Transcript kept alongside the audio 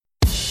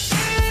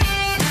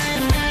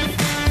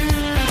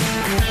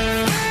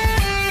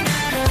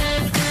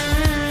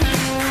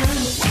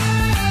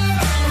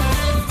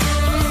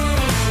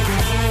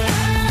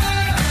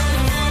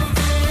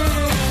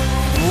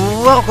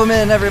Welcome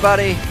in,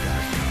 everybody.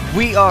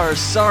 We are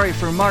Sorry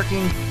for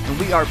Marking, and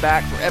we are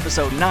back for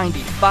episode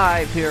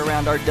 95 here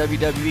around our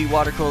WWE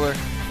water cooler.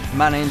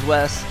 My name's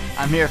Wes.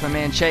 I'm here with my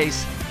man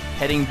Chase,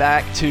 heading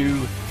back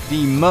to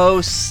the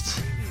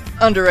most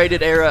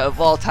underrated era of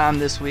all time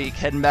this week,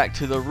 heading back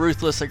to the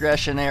Ruthless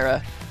Aggression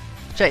era.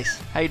 Chase,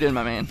 how you doing,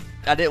 my man?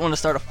 I didn't want to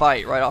start a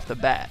fight right off the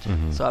bat,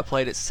 so I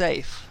played it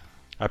safe.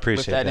 I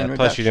appreciate that.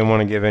 Plus, you didn't want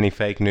to give any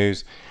fake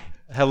news.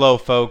 Hello,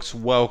 folks.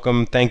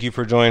 Welcome. Thank you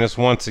for joining us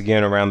once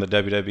again around the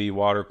WWE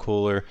water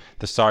cooler,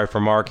 the Sorry for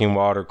Marking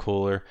water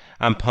cooler.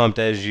 I'm pumped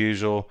as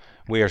usual.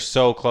 We are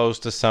so close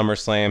to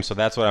SummerSlam, so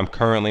that's what I'm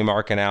currently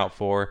marking out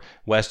for.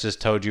 Wes just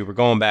told you we're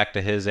going back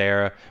to his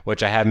era,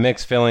 which I have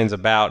mixed feelings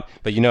about,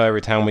 but you know every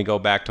time we go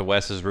back to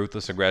Wes's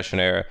Ruthless Aggression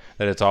era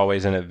that it's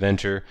always an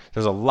adventure.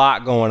 There's a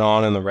lot going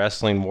on in the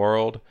wrestling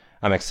world.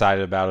 I'm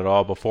excited about it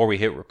all. Before we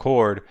hit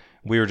record,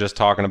 we were just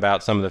talking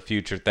about some of the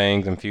future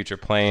things and future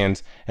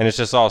plans, and it's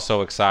just all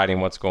so exciting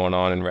what's going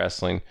on in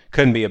wrestling.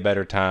 Couldn't be a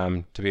better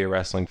time to be a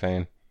wrestling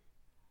fan.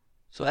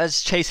 So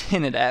as Chase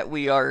hinted at,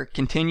 we are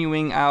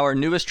continuing our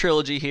newest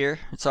trilogy here.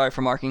 Sorry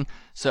for Marking.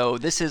 So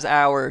this is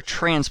our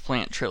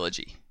Transplant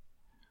trilogy,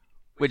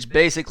 which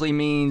basically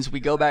means we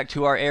go back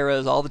to our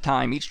eras all the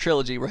time. Each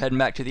trilogy, we're heading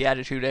back to the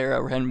Attitude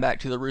Era, we're heading back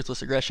to the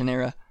Ruthless Aggression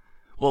Era.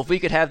 Well, if we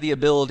could have the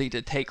ability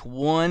to take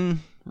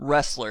one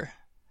wrestler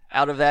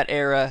out of that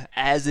era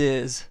as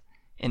is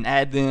and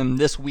add them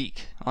this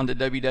week onto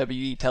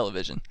WWE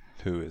television.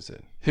 Who is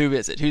it?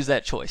 Who's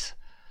that choice?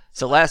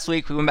 So last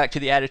week we went back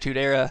to the Attitude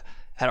Era,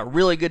 had a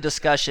really good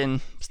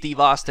discussion. Steve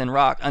Austin,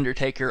 Rock,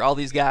 Undertaker, all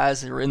these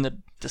guys were in the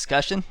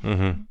discussion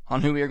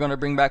on who we are going to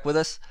bring back with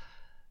us.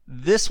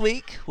 This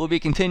week we'll be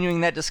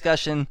continuing that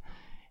discussion,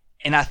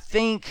 and I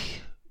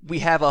think we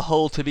have a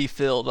hole to be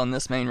filled on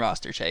this main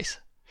roster, Chase.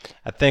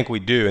 I think we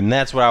do, and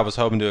that's what I was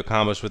hoping to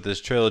accomplish with this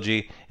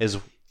trilogy is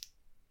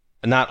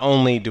not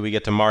only do we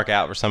get to mark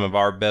out for some of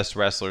our best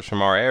wrestlers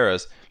from our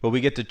eras, but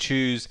we get to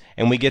choose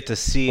and we get to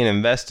see and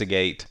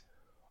investigate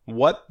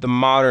what the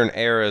modern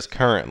era is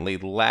currently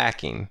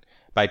lacking.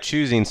 By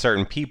choosing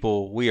certain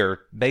people, we are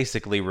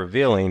basically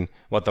revealing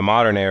what the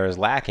modern era is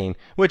lacking,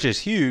 which is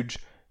huge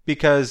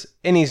because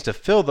it needs to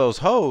fill those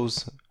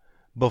holes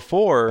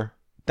before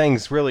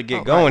things really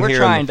get going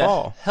here in the fall.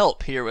 We're trying to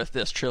help here with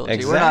this trilogy.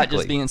 Exactly. We're not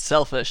just being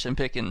selfish and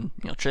picking,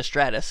 Trish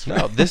Stratus.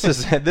 No, this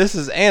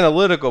is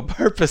analytical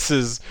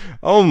purposes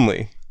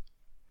only.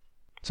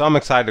 So I'm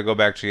excited to go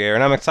back to the air,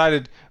 and I'm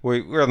excited.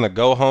 We're on the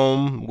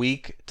go-home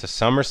week to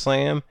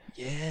SummerSlam.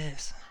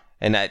 Yes.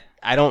 And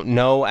I don't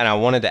know, and I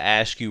wanted to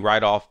ask you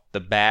right off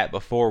the bat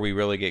before we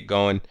really get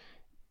going.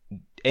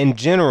 In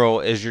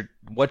general,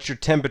 what's your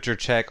temperature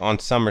check on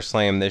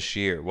SummerSlam this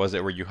year?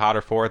 Were you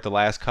hotter for it the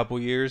last couple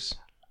years?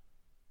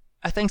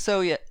 I think so,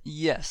 yeah.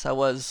 Yes, I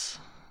was.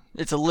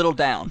 It's a little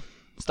down.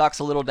 Stock's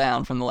a little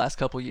down from the last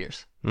couple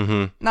years.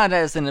 Not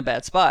as in a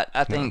bad spot.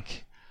 I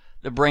think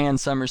the brand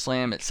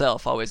SummerSlam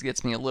itself always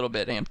gets me a little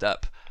bit amped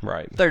up.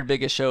 Right. Third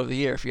biggest show of the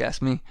year, if you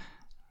ask me.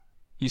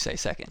 You say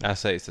second. I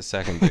say it's the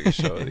second biggest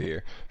show of the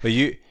year.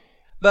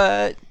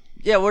 But,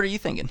 yeah, what are you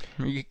thinking?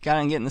 Are you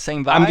kind of getting the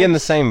same vibes? I'm getting the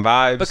same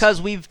vibes.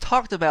 Because we've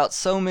talked about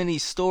so many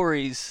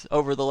stories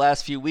over the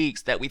last few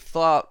weeks that we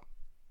thought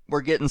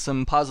were getting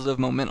some positive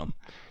momentum.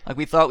 Like,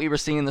 we thought we were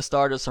seeing the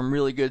start of some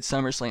really good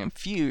SummerSlam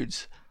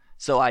feuds,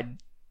 so I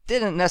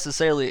didn't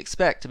necessarily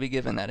expect to be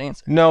given that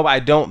answer. No, I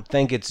don't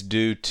think it's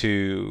due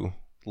to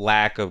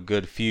lack of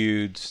good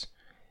feuds.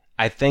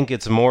 I think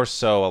it's more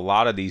so a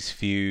lot of these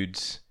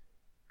feuds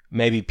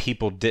maybe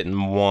people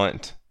didn't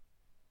want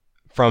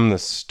from the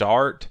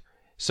start.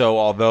 So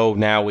although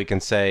now we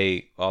can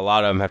say a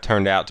lot of them have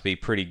turned out to be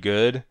pretty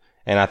good,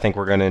 and I think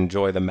we're going to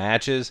enjoy the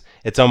matches,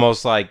 it's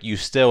almost like you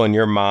still in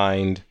your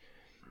mind...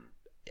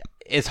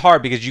 It's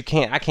hard because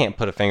I can't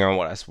put a finger on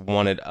what I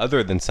wanted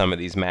other than some of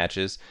these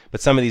matches,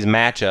 but some of these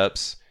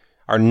matchups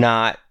are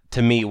not,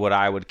 to me, what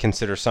I would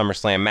consider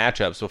SummerSlam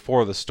matchups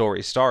before the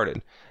story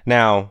started.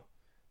 Now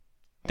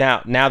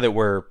that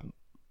we're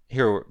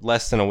here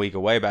less than a week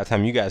away, by the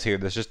time you guys hear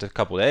this, just a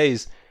couple of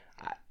days,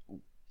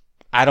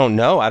 I don't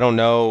know. I don't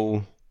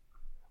know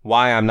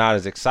why I'm not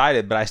as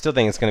excited, but I still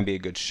think it's going to be a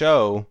good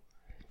show.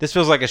 This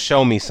feels like a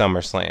show me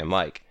SummerSlam.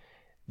 Like,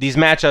 these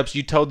matchups,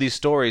 you told these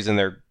stories, and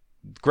they're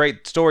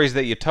great stories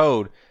that you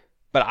told,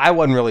 but I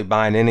wasn't really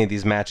buying any of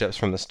these matchups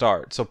from the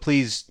start. So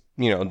please,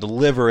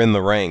 deliver in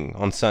the ring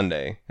on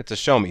Sunday. It's a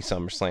show me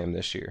SummerSlam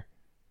this year.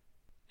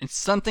 It's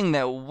something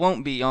that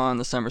won't be on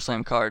the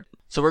SummerSlam card.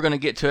 So we're going to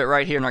get to it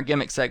right here in our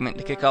gimmick segment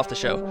to kick off the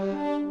show.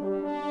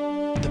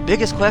 The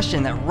biggest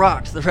question that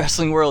rocked the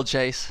wrestling world,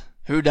 Chase.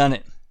 Who done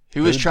it?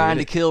 Who was trying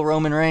to kill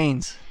Roman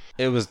Reigns?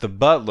 It was the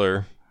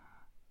butler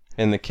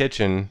in the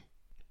kitchen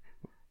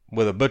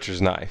with a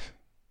butcher's knife.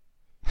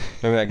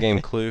 Remember that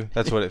game Clue?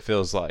 That's what it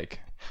feels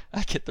like.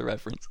 I get the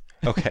reference.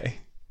 Okay.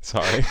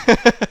 Sorry.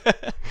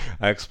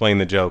 I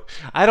explained the joke.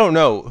 I don't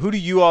know. Who do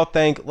you all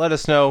think? Let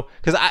us know.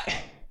 Because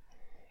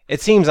it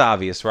seems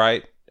obvious,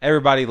 right?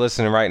 Everybody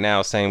listening right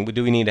now is saying,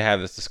 do we need to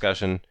have this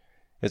discussion?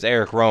 It's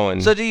Eric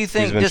Rowan. So do you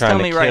think, just tell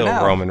me right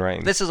now, Roman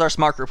Reigns. This is our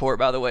Smart Report,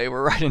 by the way.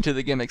 We're right into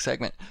the gimmick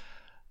segment.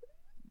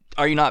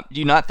 Do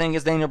you not think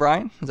it's Daniel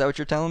Bryan? Is that what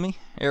you're telling me?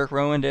 Eric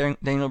Rowan,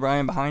 Daniel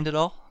Bryan behind it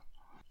all?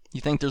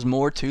 You think there's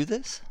more to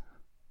this?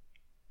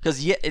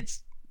 Because it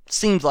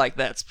seems like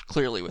that's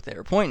clearly what they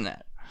were pointing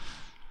at.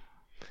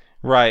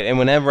 Right, and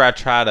whenever I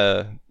try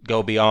to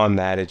go beyond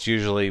that, it's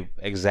usually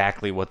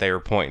exactly what they were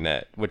pointing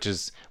at, which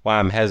is why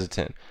I'm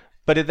hesitant.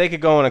 But if they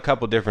could go in a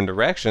couple different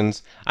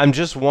directions, I'm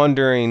just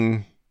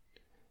wondering,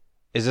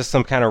 is this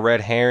some kind of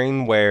red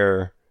herring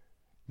where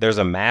there's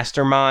a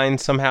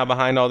mastermind somehow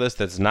behind all this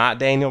that's not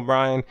Daniel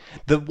Bryan?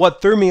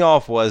 What threw me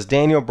off was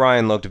Daniel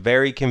Bryan looked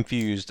very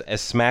confused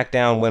as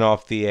SmackDown went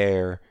off the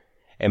air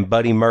and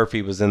Buddy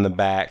Murphy was in the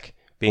back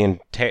being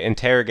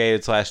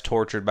interrogated /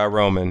 tortured by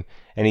Roman,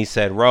 and he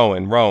said,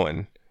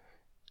 Rowan.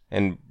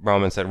 And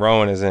Roman said,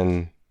 Rowan is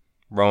in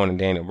Rowan and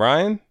Daniel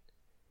Bryan?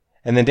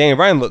 And then Daniel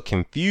Bryan looked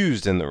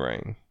confused in the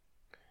ring.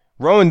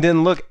 Rowan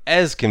didn't look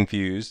as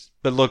confused,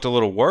 but looked a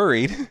little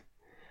worried.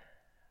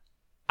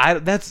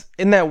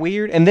 Isn't that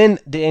weird? And then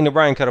Daniel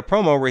Bryan cut a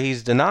promo where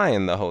he's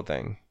denying the whole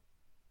thing.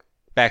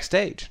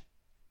 Backstage.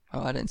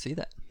 Oh, I didn't see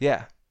that.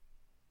 Yeah.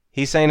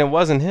 He's saying it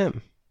wasn't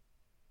him.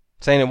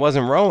 Saying it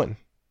wasn't Rowan.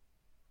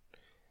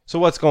 So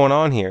what's going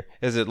on here?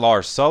 Is it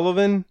Lars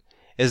Sullivan?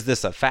 Is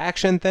this a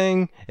faction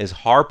thing? Is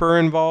Harper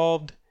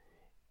involved?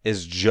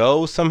 Is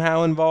Joe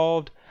somehow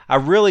involved? I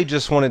really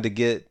just wanted to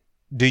get,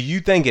 do you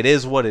think it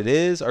is what it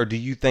is, or do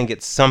you think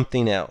it's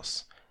something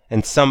else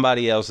and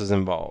somebody else is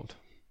involved?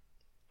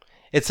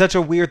 It's such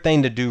a weird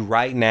thing to do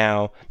right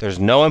now. There's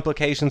no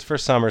implications for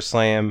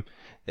SummerSlam.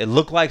 It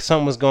looked like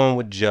something was going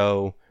with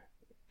Joe,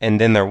 and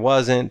then there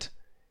wasn't.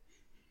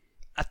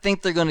 I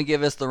think they're going to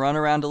give us the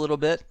runaround a little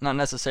bit, not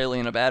necessarily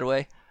in a bad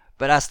way,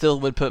 but I still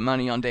would put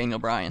money on Daniel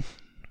Bryan.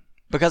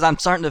 Because I'm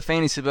starting to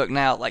fantasy book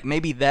now, like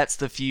maybe that's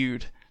the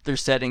feud they're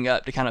setting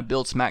up to kind of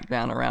build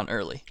SmackDown around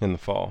early. In the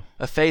fall.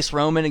 A face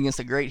Roman against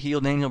a great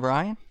heel Daniel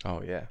Bryan?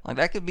 Oh, yeah. Like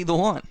that could be the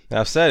one.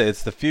 I've said it,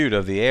 it's the feud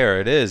of the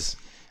era. It is.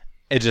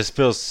 It just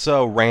feels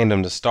so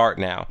random to start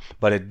now.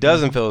 But it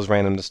doesn't feel as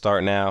random to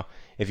start now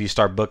if you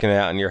start booking it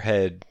out in your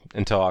head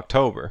until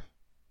October.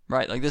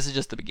 Right, like this is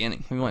just the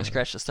beginning. We want to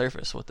scratch the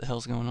surface. What the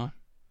hell's going on?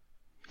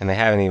 And they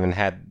haven't even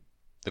had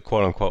the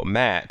quote-unquote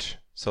match,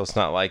 so it's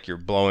not like you're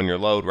blowing your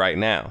load right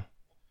now.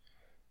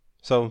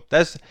 So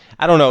that's,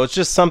 I don't know, it's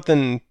just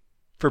something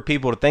for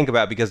people to think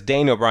about, because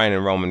Daniel Bryan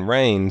and Roman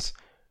Reigns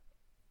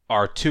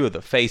are two of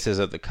the faces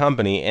of the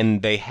company,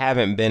 and they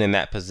haven't been in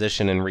that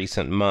position in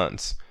recent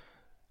months.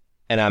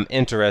 And I'm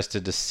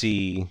interested to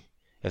see,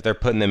 if they're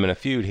putting them in a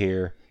feud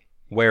here,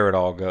 where it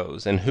all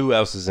goes and who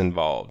else is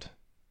involved.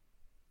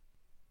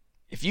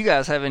 If you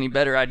guys have any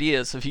better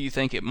ideas of who you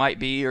think it might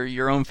be, or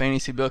your own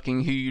fantasy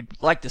booking who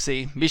you'd like to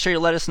see, be sure to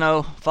let us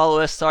know. Follow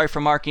us, Sorry for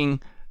Marking,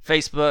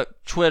 Facebook,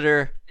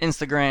 Twitter,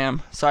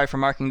 Instagram.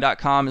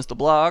 Sorryformarking.com is the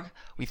blog.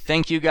 We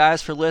thank you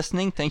guys for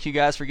listening. Thank you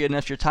guys for giving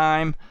us your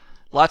time.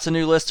 Lots of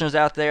new listeners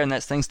out there, and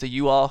that's thanks to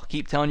you all.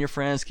 Keep telling your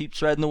friends, keep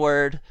spreading the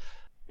word.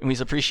 And we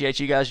appreciate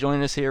you guys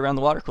joining us here around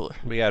the water cooler.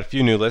 We got a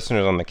few new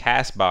listeners on the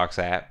CastBox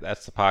app.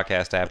 That's the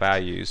podcast app I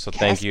use. So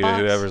thank you to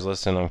whoever's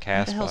listening on CastBox.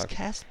 What the hell's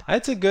CastBox?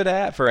 It's a good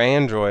app for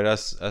Android,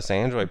 us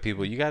Android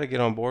people. You got to get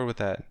on board with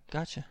that.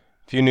 Gotcha.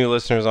 A few new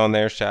listeners on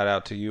there. Shout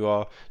out to you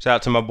all. Shout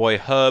out to my boy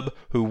Hub,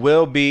 who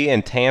will be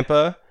in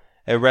Tampa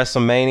at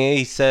WrestleMania.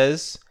 He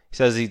says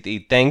he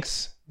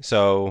thinks.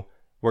 So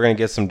we're going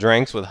to get some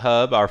drinks with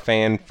Hub, our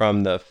fan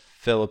from the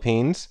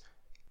Philippines.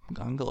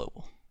 Gone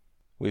global.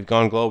 We've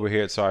gone global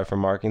here at Sorry for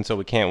Marking, so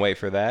we can't wait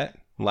for that.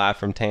 Live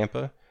from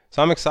Tampa.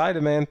 So I'm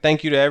excited, man.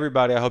 Thank you to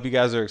everybody. I hope you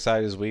guys are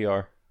excited as we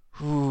are.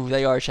 Ooh,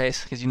 they are,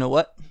 Chase. Because you know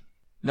what?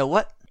 Know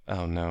what?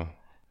 Oh, no.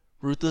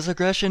 Ruthless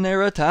Aggression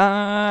era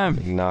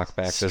time. Knock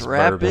back this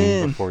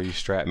bourbon before you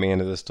strap me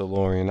into this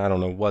DeLorean. I don't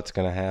know what's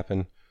going to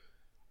happen.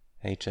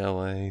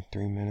 HLA,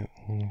 3-minute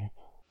warning.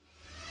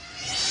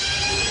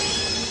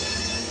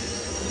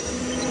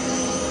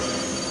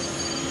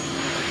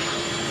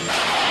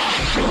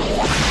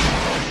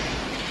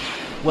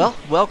 Well,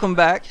 welcome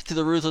back to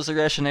the Ruthless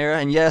Aggression era.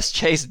 And yes,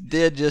 Chase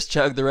did just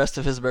chug the rest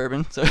of his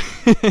bourbon, so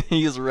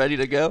he is ready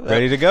to go.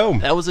 Ready to go.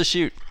 That was a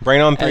shoot.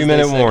 Bring on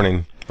 3-minute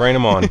warning. Bring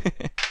them on.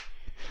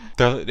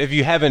 If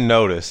you haven't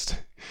noticed,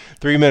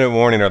 3-minute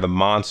warning are the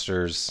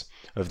monsters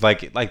of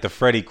like the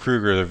Freddy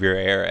Krueger of your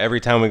era. Every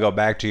time we go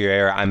back to your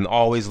era, I'm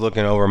always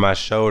looking over my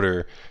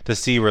shoulder to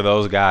see where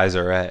those guys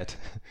are at.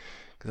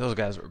 Because those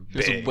guys were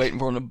big. Just waiting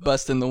for them to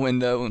bust in the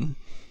window. And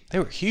they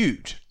were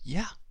huge.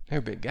 Yeah. They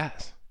were big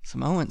guys.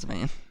 Samoans,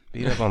 man.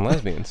 Beat up on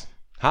lesbians.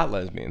 Hot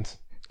lesbians.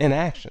 In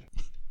action.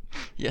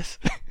 Yes.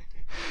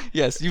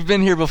 Yes, you've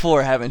been here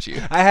before, haven't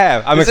you? I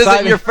have. This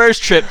isn't your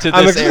first trip to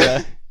this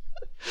era.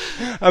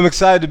 I'm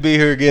excited to be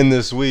here again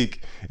this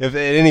week. If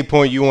at any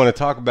point you want to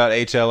talk about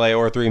HLA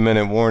or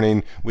 3-minute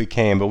warning, we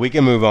can. But we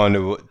can move on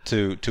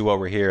to what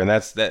we're here. And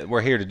that's that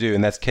we're here to do,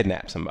 and that's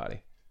kidnap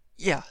somebody.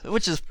 Yeah,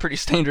 which is pretty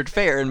standard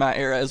fare in my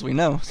era, as we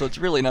know. So it's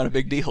really not a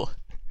big deal.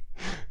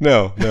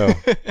 No.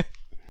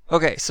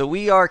 Okay, so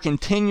we are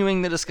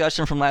continuing the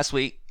discussion from last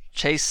week.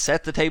 Chase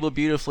set the table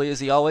beautifully, as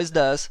he always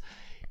does.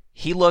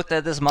 He looked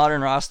at this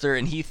modern roster,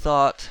 and he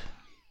thought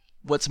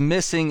What's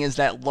missing is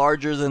that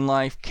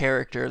larger-than-life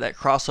character, that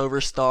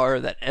crossover star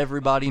that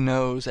everybody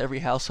knows, every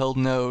household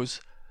knows,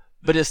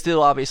 but is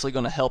still obviously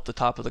going to help the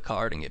top of the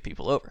card and get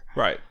people over.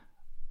 Right.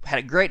 Had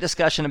a great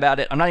discussion about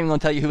it. I'm not even going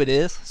to tell you who it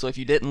is, so if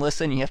you didn't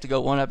listen, you have to go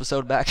one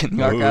episode back in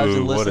the archives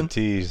and listen. What a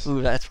tease.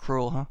 Ooh, that's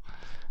cruel, huh?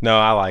 No,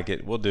 I like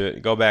it. We'll do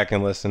it. Go back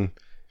and listen.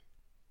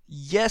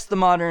 Yes, the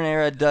modern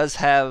era does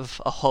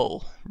have a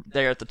hole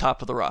there at the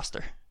top of the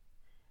roster.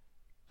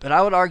 But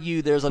I would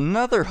argue there's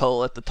another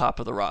hole at the top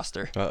of the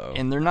roster. Uh-oh.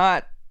 And they're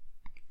not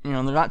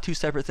two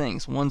separate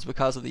things. One's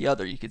because of the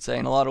other, you could say,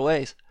 in a lot of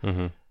ways.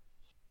 Mm-hmm.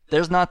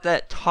 There's not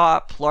that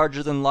top,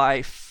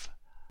 larger-than-life,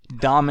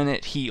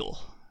 dominant heel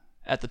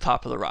at the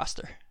top of the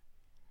roster.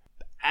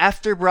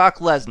 After Brock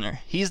Lesnar,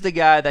 he's the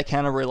guy that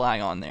kind of rely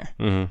on there.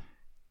 Mm-hmm.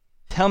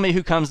 Tell me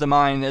who comes to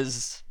mind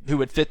as who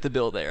would fit the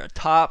bill there. A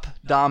top,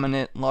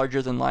 dominant,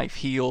 larger-than-life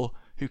heel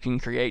who can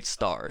create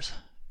stars.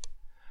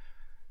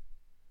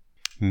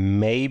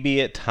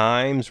 Maybe at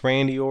times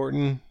Randy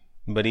Orton,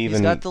 but even...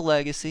 He's got the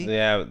legacy.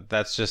 Yeah,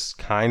 that's just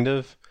kind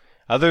of...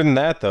 Other than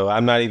that, though,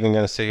 I'm not even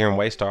going to sit here and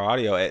waste our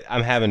audio.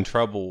 I'm having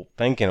trouble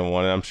thinking of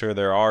one, and I'm sure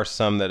there are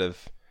some that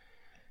have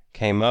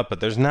came up, but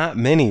there's not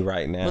many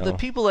right now. Well, the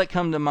people that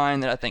come to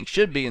mind that I think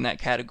should be in that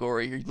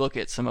category, you look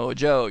at Samoa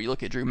Joe, you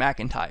look at Drew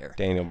McIntyre.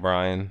 Daniel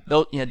Bryan.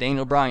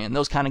 Daniel Bryan,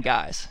 those kind of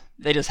guys.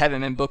 They just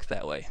haven't been booked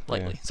that way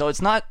lately. Yeah. So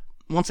it's not,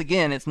 once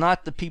again, it's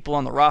not the people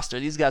on the roster.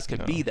 These guys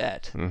could be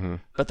that,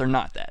 but they're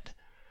not that.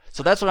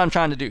 So that's what I'm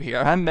trying to do here.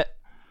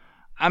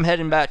 I'm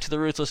heading back to the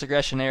Ruthless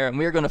Aggression era, and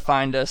we're going to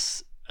find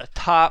us a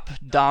top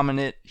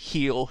dominant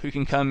heel who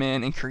can come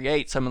in and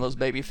create some of those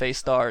babyface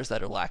stars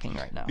that are lacking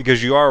right now.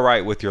 Because you are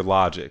right with your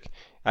logic.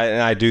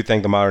 And I do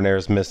think the modern era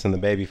is missing the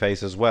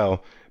babyface as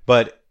well.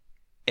 But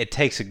it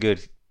takes a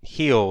good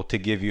heel to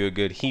give you a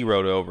good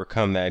hero to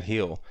overcome that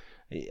heel.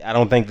 I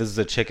don't think this is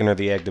a chicken or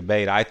the egg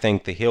debate. I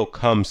think the heel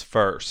comes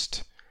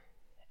first.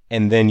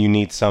 And then you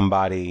need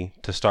somebody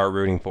to start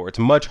rooting for. It's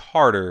much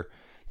harder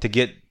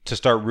to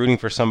start rooting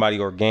for somebody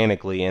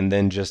organically and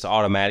then just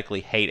automatically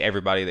hate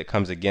everybody that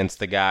comes against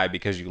the guy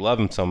because you love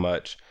him so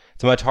much.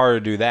 It's much harder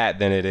to do that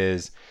than it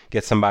is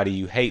get somebody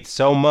you hate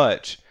so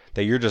much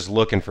that you're just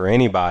looking for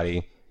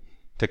anybody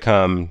to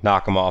come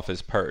knock him off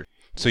his perch.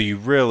 So you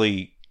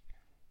really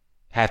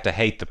have to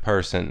hate the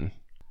person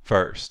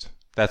first.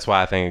 That's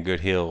why I think a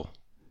good heel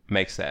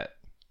makes that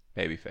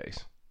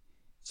babyface.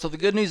 So the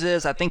good news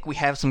is I think we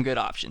have some good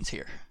options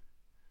here.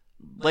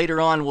 Later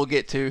on, we'll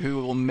get to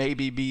who will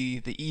maybe be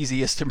the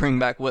easiest to bring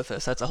back with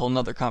us. That's a whole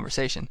nother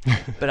conversation.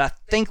 But I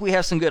think we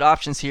have some good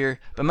options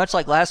here. But much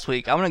like last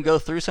week, I want to go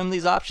through some of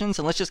these options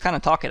and let's just kind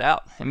of talk it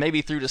out. And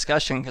maybe through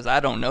discussion, because I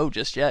don't know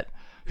just yet,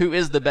 who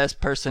is the best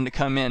person to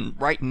come in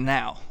right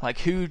now? Like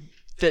who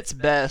fits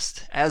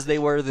best as they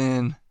were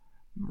then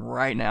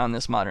right now in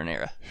this modern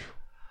era?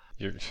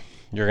 You're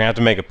going to have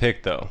to make a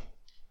pick, though.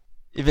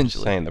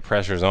 Eventually. Just saying, the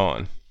pressure's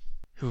on.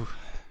 Whew.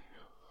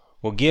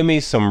 Well, give me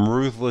some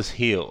ruthless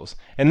heels.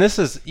 And this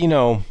is,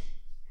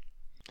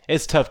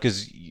 it's tough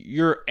because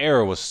your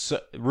era was so,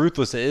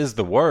 ruthless is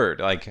the word.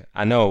 Like,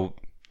 I know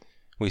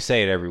we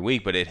say it every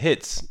week, but it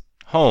hits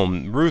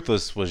home.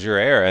 Ruthless was your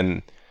era.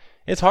 And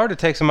it's hard to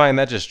take somebody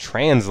that just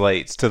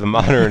translates to the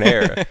modern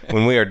era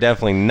when we are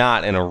definitely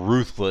not in a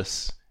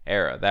ruthless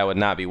era. That would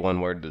not be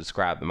one word to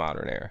describe the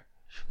modern era.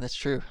 That's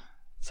true.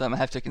 Something I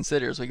have to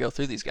consider as we go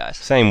through these guys.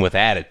 Same with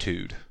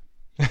attitude.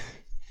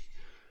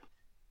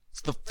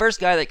 The first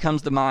guy that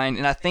comes to mind,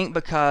 and I think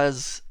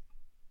because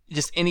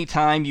just any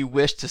time you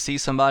wish to see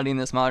somebody in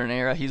this modern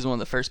era, he's one of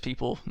the first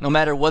people. No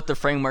matter what the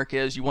framework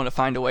is, you want to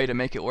find a way to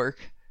make it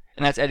work,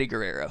 and that's Eddie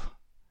Guerrero.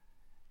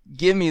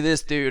 Give me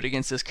this dude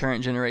against this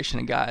current generation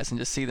of guys and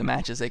just see the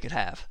matches they could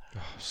have. Oh,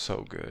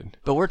 so good.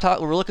 But we're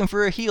looking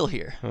for a heel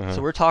here.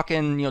 So we're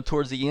talking,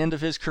 towards the end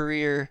of his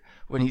career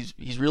when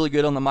he's really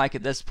good on the mic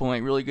at this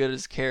point, really good at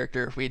his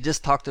character. We had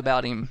just talked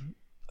about him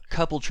a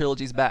couple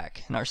trilogies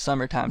back in our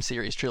Summertime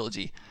Series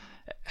trilogy.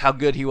 How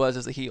good he was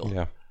as a heel.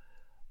 Yeah.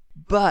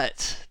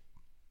 But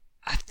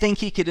I think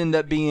he could end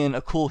up being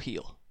a cool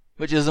heel,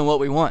 which isn't what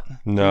we want.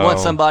 No. We want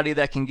somebody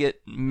that can get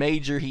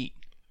major heat.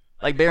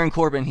 Like Baron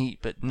Corbin heat,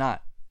 but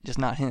not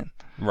him.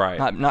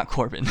 Right. Not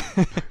Corbin.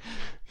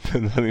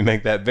 Let me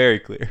make that very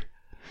clear.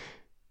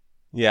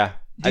 Yeah.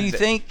 Do you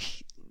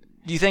think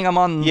I'm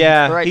on the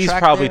right track? Yeah, he's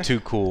probably there? too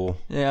cool.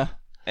 Yeah.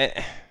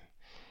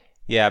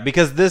 Yeah,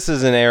 because this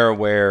is an era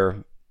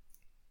where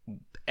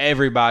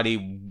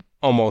everybody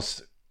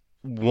almost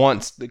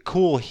wants the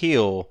cool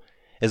heel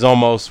is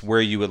almost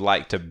where you would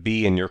like to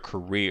be in your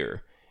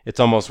career. It's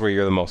almost where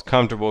you're the most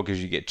comfortable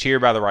because you get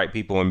cheered by the right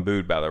people and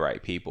booed by the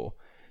right people.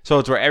 So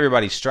it's where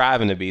everybody's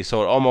striving to be.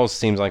 So it almost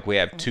seems like we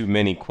have too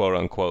many quote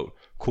unquote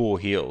cool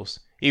heels.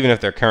 Even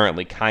if they're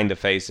currently kind of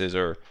faces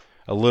or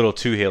a little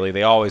too heely,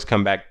 they always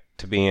come back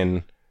to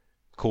being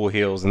cool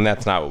heels, and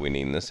that's not what we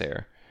need in this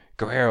era.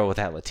 Guerrero with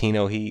that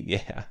Latino heat,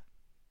 yeah.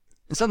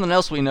 And something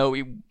else we know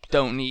we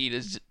don't need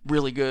is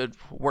really good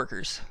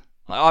workers.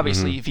 Like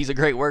obviously, if he's a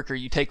great worker,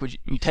 you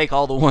take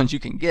all the ones you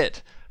can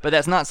get. But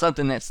that's not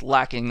something that's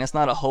lacking. That's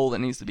not a hole that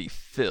needs to be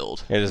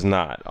filled. It is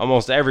not.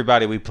 Almost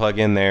everybody we plug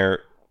in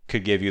there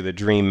could give you the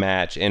dream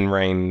match,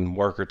 in-ring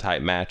worker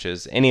type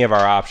matches. Any of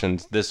our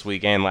options this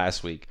week and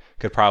last week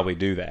could probably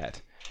do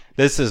that.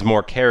 This is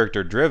more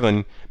character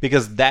driven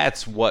because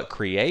that's what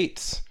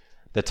creates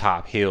the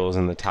top heels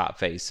and the top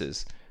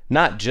faces.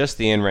 Not just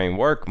the in-ring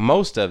work.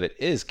 Most of it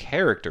is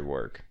character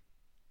work.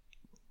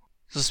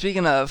 So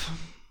speaking of,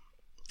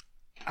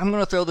 I'm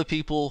going to throw the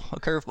people a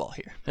curveball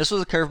here. This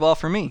was a curveball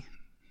for me.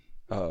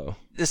 Oh.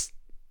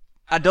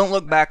 I don't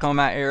look back on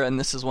my era, and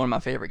this is one of my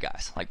favorite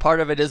guys. Like, part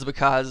of it is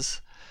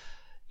because,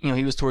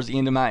 he was towards the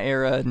end of my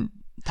era, and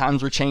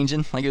times were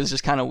changing. Like, it was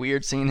just kind of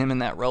weird seeing him in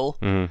that role.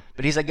 Mm-hmm.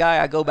 But he's a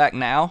guy I go back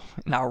now,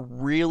 and I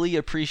really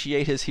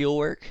appreciate his heel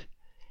work.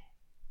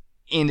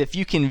 And if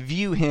you can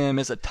view him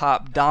as a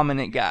top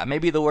dominant guy,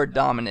 maybe the word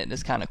dominant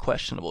is kind of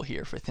questionable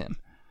here with him.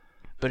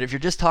 But if you're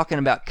just talking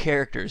about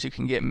characters who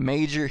can get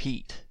major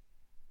heat,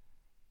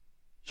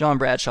 John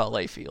Bradshaw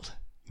Layfield.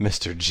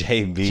 Mr.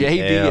 JBL.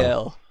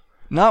 JBL.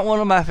 Not one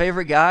of my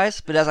favorite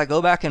guys, but as I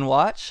go back and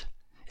watch,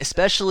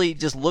 especially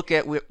just look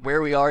at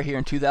where we are here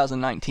in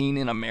 2019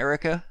 in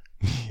America.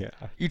 Yeah.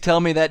 You tell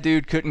me that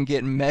dude couldn't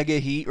get mega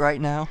heat right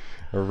now?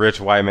 A rich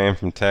white man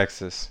from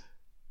Texas.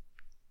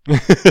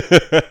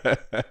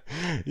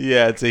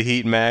 Yeah, it's a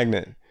heat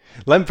magnet.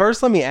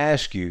 First, let me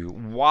ask you,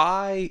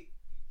 why...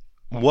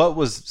 What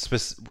was...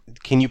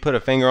 Can you put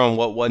a finger on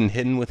what wasn't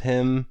hitting with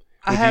him?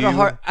 I had a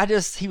hard...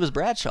 he was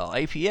Bradshaw,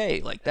 APA.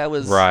 Like, that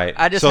was... Right.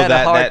 I just had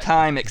a hard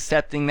time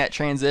accepting that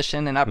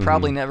transition, and I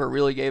probably never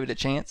really gave it a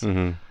chance.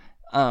 Mm-hmm.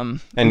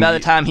 And by the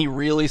time he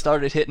really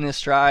started hitting his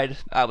stride,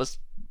 I was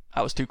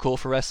too cool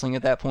for wrestling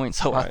at that point,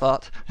 so right. I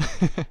thought.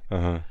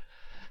 Uh-huh.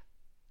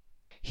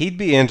 He'd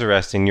be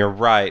interesting, you're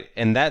right.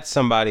 And that's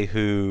somebody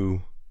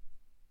who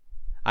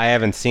I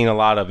haven't seen a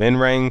lot of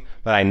in-ring,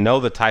 but I know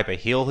the type of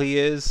heel he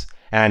is,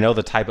 and I know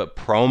the type of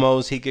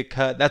promos he could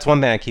cut. That's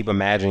one thing I keep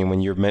imagining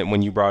when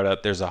you brought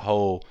up there's a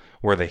hole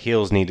where the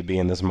heels need to be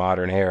in this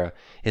modern era,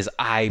 is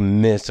I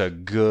miss a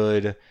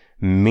good,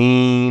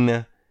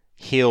 mean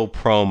heel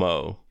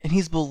promo. And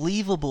he's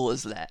believable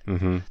as that.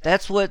 Mm-hmm.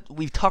 That's what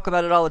we talk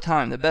about it all the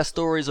time. The best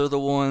stories are the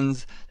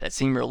ones that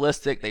seem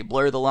realistic. They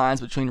blur the lines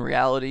between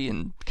reality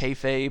and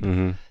kayfabe.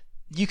 Mm-hmm.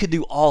 You could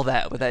do all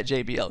that with that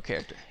JBL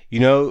character.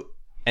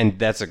 And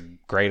that's a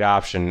great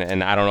option.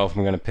 And I don't know if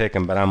I'm going to pick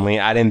him, but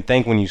I didn't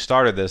think when you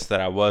started this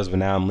that I was, but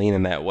now I'm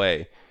leaning that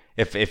way.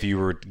 If you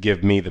were to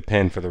give me the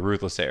pin for the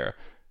Ruthless era,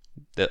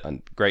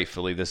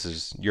 gratefully this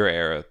is your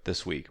era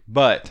this week.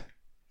 But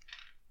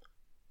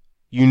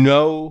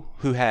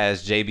who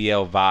has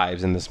JBL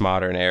vibes in this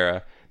modern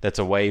era that's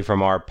away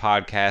from our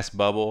podcast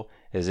bubble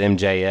is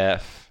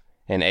MJF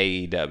and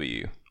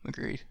AEW.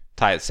 Agreed.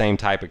 Same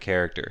type of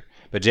character.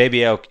 But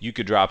JBL, you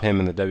could drop him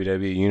in the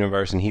WWE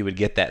universe and he would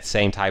get that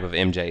same type of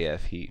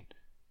MJF heat.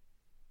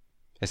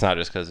 It's not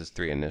just because it's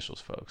 3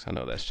 initials, folks. I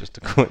know that's just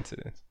a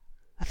coincidence.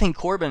 I think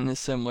Corbin is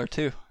similar,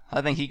 too.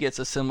 I think he gets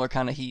a similar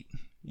kind of heat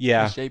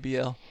as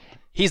JBL.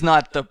 He's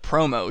not the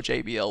promo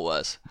JBL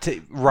was.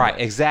 Right,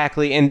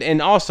 exactly.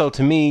 And also,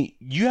 to me,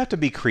 you have to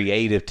be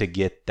creative to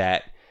get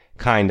that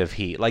kind of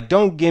heat. Like,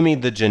 don't give me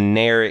the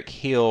generic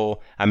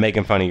heel, I'm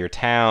making fun of your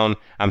town,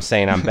 I'm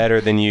saying I'm better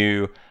than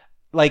you.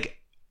 Like,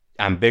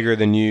 I'm bigger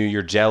than you,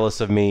 you're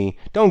jealous of me.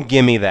 Don't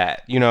give me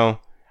that,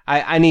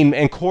 I need,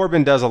 and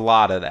Corbin does a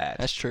lot of that.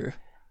 That's true.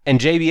 And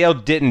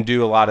JBL didn't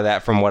do a lot of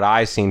that from what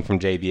I've seen from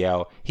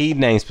JBL. He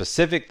named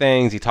specific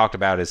things. He talked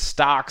about his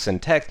stocks and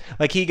text.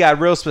 Like, he got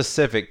real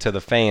specific to the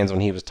fans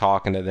when he was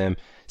talking to them.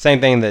 Same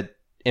thing that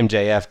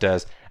MJF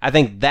does. I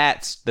think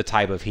that's the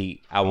type of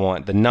heat I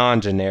want. The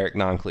non-generic,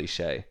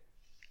 non-cliche.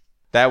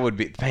 That would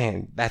be,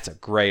 man, that's a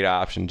great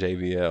option,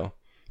 JBL.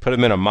 Put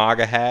him in a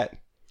MAGA hat.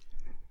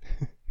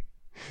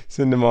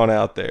 Send him on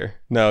out there.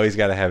 No, he's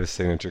got to have his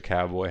signature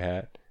cowboy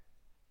hat.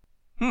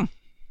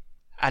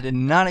 I did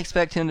not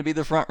expect him to be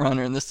the front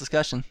runner in this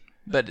discussion,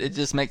 but it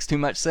just makes too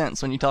much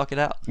sense when you talk it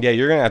out. Yeah,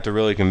 you're going to have to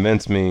really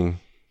convince me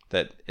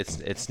that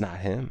it's not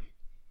him.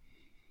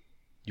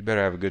 You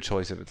better have a good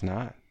choice if it's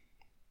not.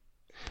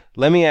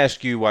 Let me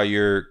ask you while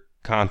you're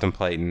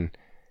contemplating.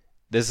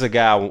 This is a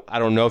guy, I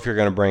don't know if you're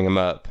going to bring him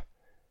up,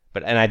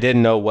 and I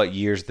didn't know what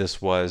years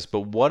this was,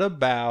 but what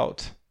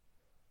about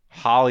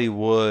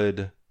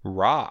Hollywood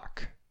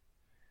Rock?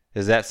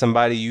 Is that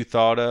somebody you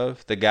thought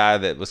of? The guy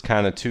that was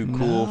kind of too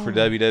cool for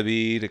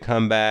WWE to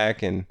come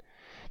back? And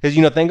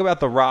because, think about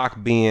The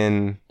Rock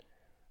being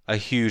a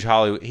huge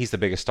Hollywood. He's the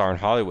biggest star in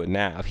Hollywood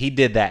now. If he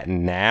did that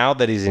now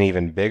that he's an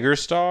even bigger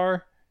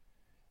star,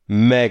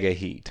 mega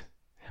heat.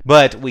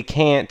 But we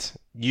can't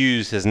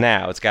use his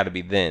now. It's got to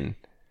be then.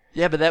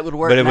 Yeah, but that would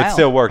work now. But it now. would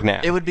still work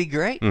now. It would be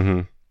great.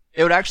 Mm-hmm.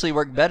 It would actually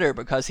work better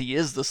because he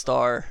is the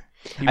star.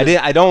 I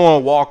don't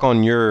want to walk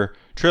on your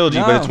trilogy,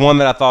 but it's one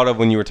that I thought of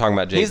when you were talking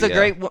about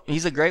JBL.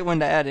 He's a great one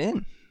to add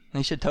in.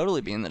 He should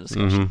totally be in the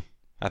discussion. Mm-hmm.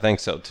 I think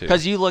so too.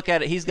 Because you look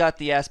at it, he's got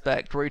the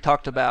aspect where he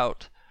talked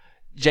about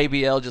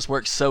JBL just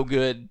works so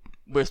good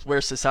with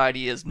where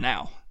society is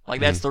now. Like,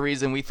 that's the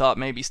reason we thought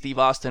maybe Steve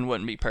Austin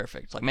wouldn't be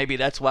perfect. Like, maybe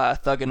that's why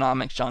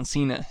Thugonomics John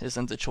Cena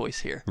isn't the choice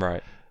here.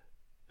 Right.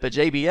 But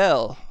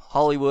JBL,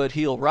 Hollywood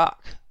heel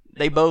Rock,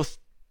 they both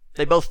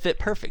fit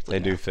perfectly.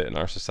 They do fit in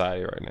our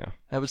society right now.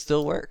 That would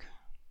still work.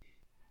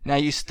 Now,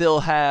 you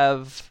still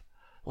have,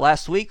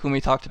 last week when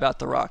we talked about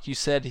The Rock, you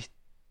said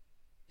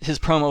his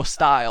promo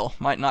style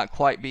might not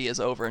quite be as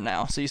over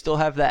now. So you still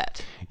have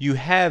that. You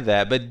have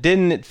that, but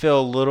didn't it feel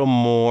a little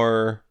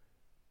more,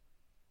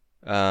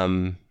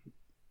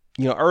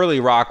 early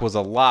Rock was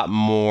a lot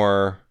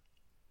more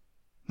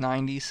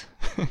 90s.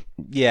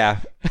 Yeah,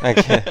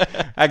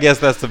 I guess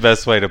that's the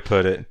best way to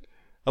put it.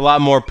 A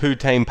lot more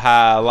poutine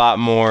pie, a lot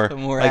more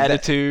More like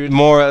attitude.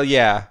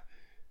 Yeah.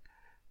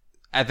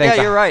 I think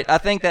you're right. I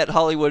think that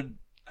Hollywood,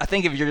 I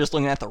think if you're just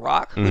looking at The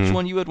Rock, which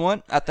one you would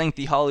want, I think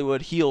the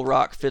Hollywood heel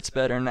Rock fits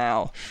better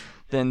now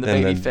than the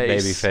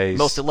babyface,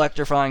 most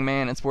electrifying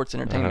man in sports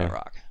entertainment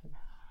Rock.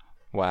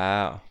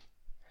 Wow.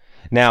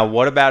 Now,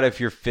 what about if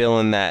you're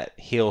feeling that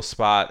heel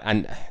spot?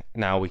 I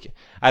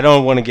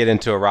don't want to get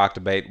into a Rock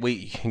debate.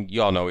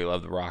 You all know we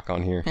love The Rock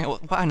on here. Yeah,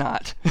 well, why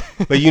not?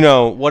 But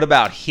what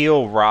about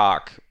heel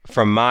Rock?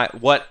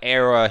 What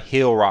era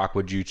heel Rock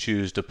would you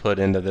choose to put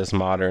into this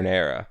modern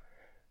era?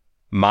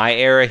 My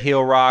era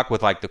heel Rock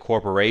with like the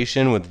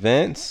corporation with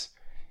Vince,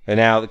 and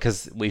now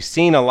because we've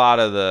seen a lot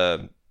of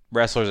the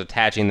wrestlers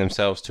attaching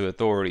themselves to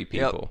authority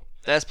people. Yep,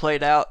 that's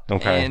played out,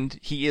 okay. And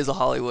he is a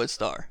Hollywood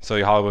star. So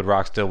your Hollywood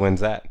Rock still wins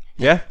that.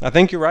 Yeah, I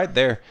think you're right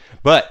there,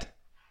 but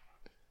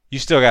you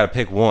still got to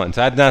pick one.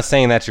 So I'm not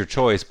saying that's your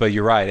choice, but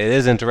you're right. It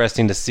is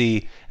interesting to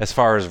see as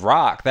far as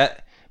Rock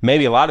that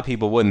maybe a lot of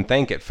people wouldn't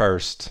think at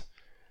first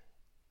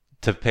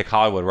to pick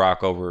Hollywood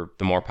Rock over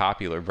the more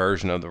popular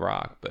version of The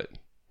Rock, but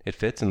it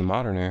fits in the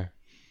modern era.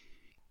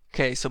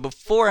 Okay, so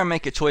before I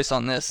make a choice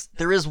on this,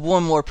 there is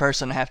one more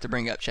person I have to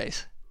bring up,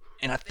 Chase.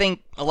 And I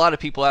think a lot of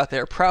people out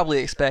there are probably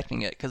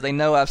expecting it because they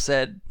know I've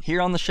said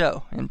here on the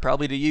show, and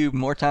probably to you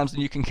more times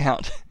than you can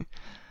count,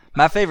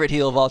 my favorite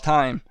heel of all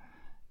time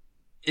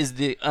is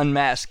the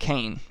unmasked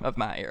Kane of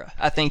my era.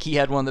 I think he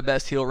had one of the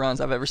best heel runs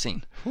I've ever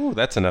seen. Ooh,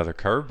 that's another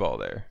curveball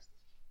there.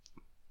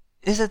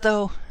 Is it,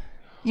 though?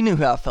 You knew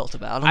how I felt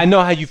about him. I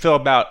know how you feel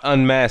about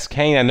Unmasked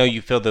Kane. I know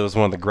you feel that it was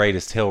one of the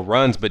greatest heel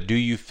runs, but do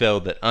you feel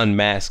that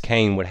Unmasked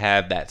Kane would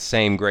have that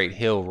same great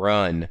heel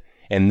run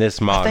in this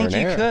modern era? I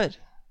think you could.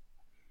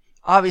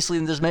 Obviously,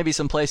 there's maybe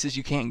some places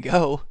you can't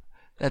go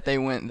that they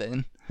went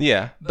then.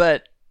 Yeah.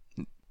 But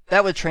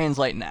that would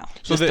translate now.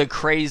 So Just the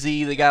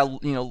crazy, the guy,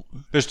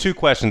 There's two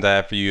questions I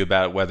have for you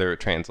about whether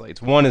it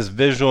translates. One is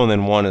visual and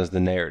then one is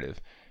the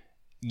narrative.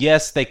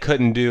 Yes, they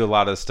couldn't do a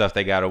lot of the stuff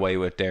they got away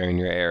with during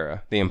your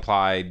era, the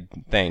implied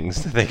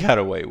things that they got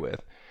away with.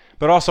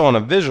 But also on a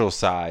visual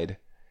side,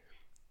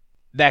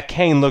 that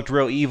Kane looked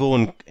real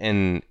evil,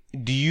 and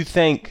do you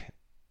think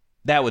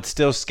that would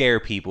still scare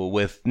people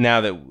with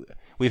now that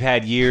we've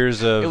had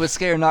years of... It would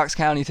scare Knox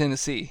County,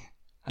 Tennessee.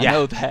 I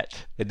know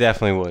that. It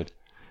definitely would.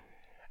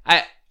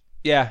 I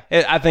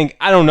think,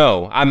 I don't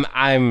know.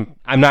 I'm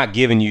not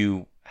giving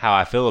you how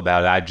I feel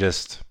about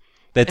it.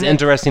 That's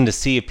interesting to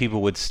see if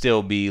people would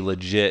still be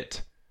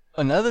legit.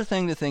 Another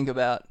thing to think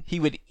about, he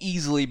would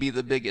easily be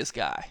the biggest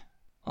guy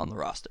on the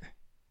roster.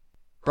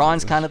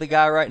 Braun's kind of the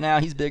guy right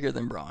now. He's bigger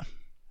than Braun.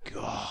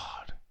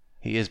 God.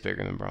 He is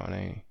bigger than Braun,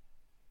 ain't he?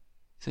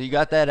 So you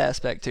got that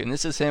aspect too. And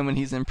this is him when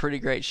he's in pretty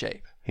great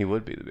shape. He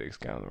would be the biggest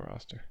guy on the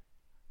roster.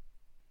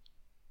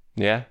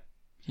 Yeah?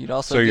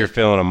 You're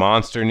feeling a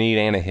monster need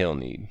and a heel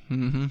need.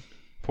 Mm-hmm.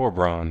 Poor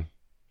Braun.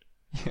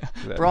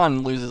 Yeah.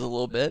 Braun loses a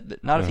little bit,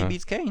 but not if he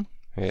beats Kane.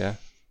 Yeah.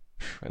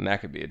 And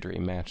that could be a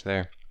dream match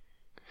there.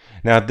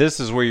 Now, this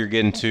is where you're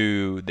getting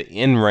to the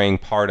in-ring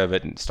part of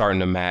it starting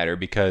to matter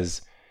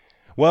because,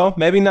 well,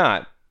 maybe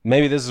not.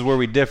 Maybe this is where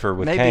we differ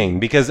with Kane.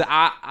 Because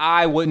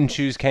I wouldn't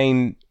choose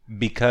Kane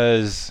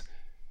because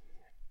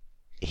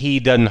he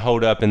doesn't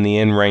hold up in the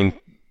in-ring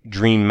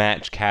dream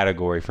match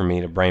category for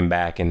me to bring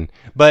back.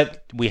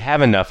 But we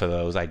have enough of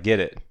those. I get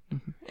it.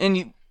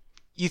 And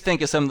you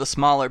think of some of the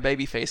smaller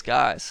babyface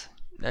guys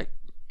that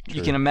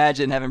you can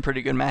imagine having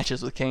pretty good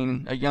matches with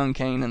Kane, a young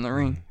Kane in the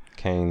ring.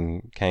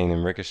 Kane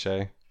and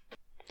Ricochet.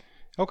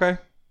 Okay.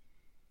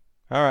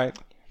 All right.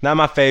 Not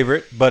my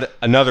favorite, but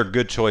another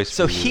good choice for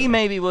So you. he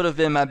maybe would have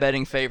been my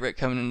betting favorite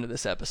coming into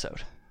this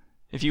episode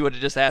if you would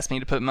have just asked me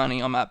to put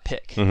money on my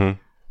pick. Mm-hmm.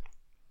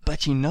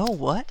 But you know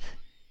what?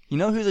 You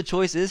know who the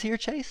choice is here,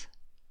 Chase?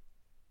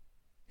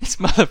 It's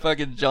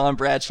motherfucking John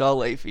Bradshaw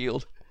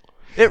Layfield.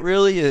 It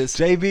really is.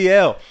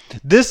 JBL.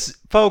 This,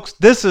 folks,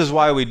 this is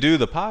why we do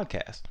the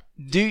podcast.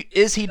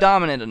 Is he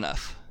dominant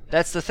enough?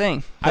 That's the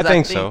thing. I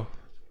think so.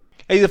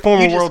 He's a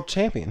former world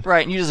champion.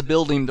 Right, and you just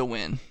build him to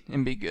win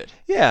and be good.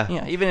 Yeah.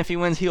 Yeah, even if he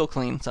wins heel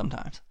clean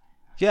sometimes.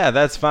 Yeah,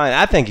 that's fine.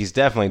 I think he's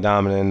definitely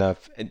dominant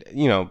enough.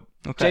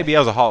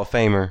 JBL's a Hall of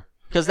Famer.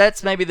 Because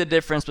that's maybe the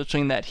difference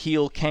between that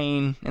heel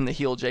Kane and the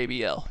heel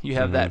JBL. You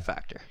have that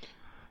factor.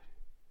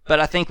 But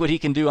I think what he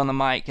can do on the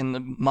mic and the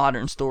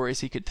modern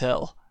stories he could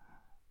tell,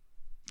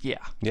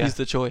 he's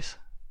the choice.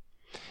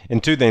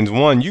 And two things.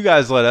 One, you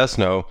guys let us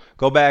know.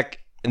 Go back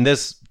and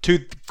this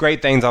two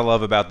great things I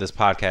love about this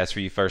podcast for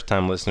you first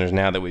time listeners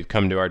now that we've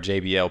come to our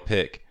JBL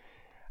pick.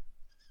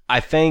 I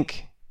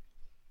think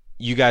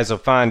you guys will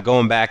find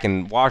going back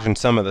and watching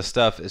some of the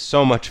stuff is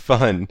so much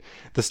fun.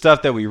 The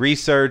stuff that we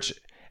research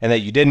and that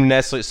you didn't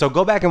necessarily... So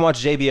go back and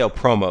watch JBL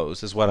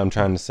promos is what I'm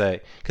trying to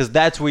say. Because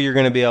that's where you're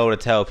going to be able to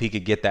tell if he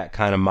could get that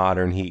kind of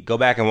modern heat. Go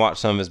back and watch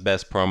some of his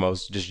best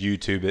promos. Just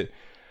YouTube it.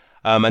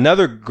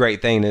 Another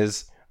great thing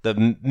is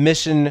the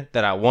mission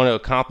that I want to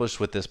accomplish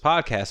with this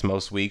podcast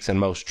most weeks and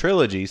most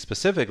trilogies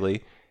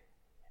specifically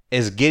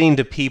is getting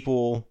to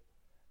people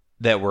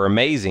that were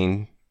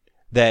amazing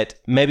that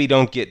maybe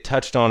don't get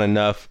touched on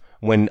enough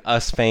when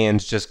us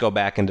fans just go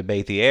back and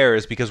debate the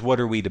eras, because what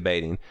are we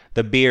debating?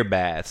 The beer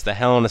baths, the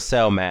Hell in a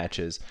Cell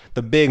matches,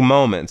 the big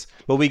moments.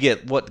 But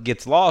what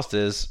gets lost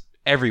is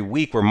every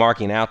week we're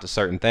marking out to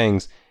certain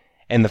things.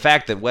 And the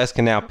fact that Wes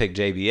can now pick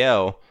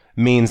JBL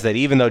means that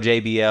even though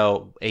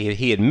JBL,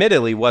 he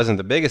admittedly wasn't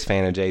the biggest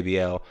fan of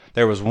JBL,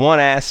 there was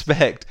one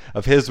aspect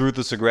of his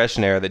Ruthless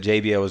Aggression era that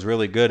JBL was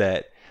really good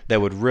at that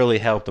would really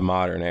help the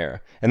modern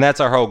era. And that's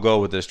our whole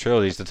goal with this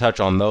trilogy, is to touch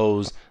on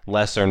those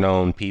lesser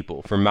known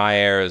people. For my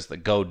eras, the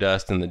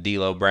Goldust and the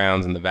D'Lo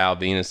Browns and the Val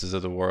Venuses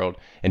of the world.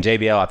 And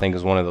JBL, I think,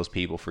 is one of those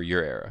people for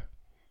your era.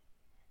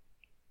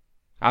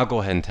 I'll go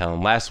ahead and tell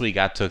him. Last week,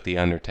 I took The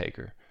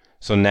Undertaker.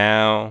 So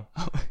now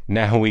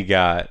we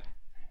got...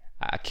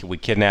 we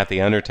kidnapped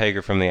The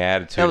Undertaker from the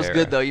Attitude Era. That was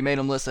good, though. You made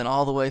him listen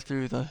all the way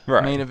through the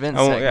main event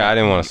segment. Yeah, I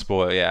didn't want to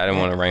spoil it. Yeah, I didn't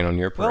want to rain on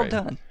your parade.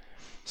 Well done.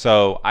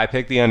 So I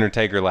picked The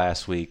Undertaker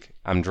last week.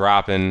 I'm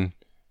dropping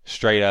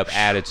straight up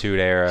Attitude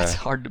Era. That's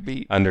hard to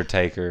beat.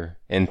 Undertaker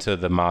into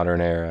the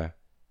modern era.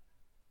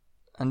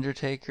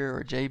 Undertaker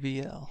or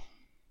JBL.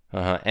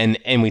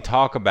 And we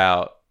talk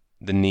about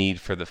the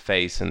need for the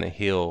face and the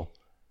heel.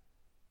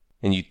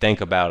 And you think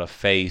about a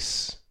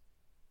face,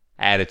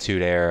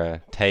 Attitude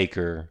Era,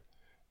 Taker,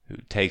 who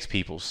takes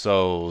people's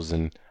souls.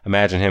 And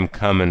imagine him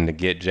coming to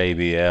get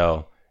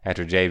JBL.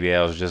 After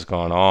JBL's just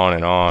gone on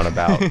and on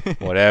about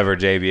whatever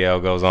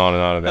JBL goes on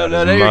and on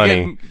about his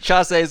money.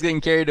 Chase is getting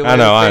carried away with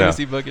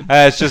fantasy booking.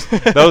 It's just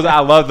those. I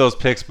love those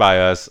picks by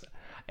us.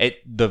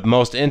 The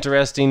most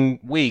interesting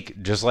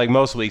week, just like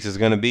most weeks, is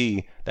going to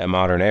be that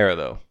modern era,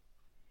 though.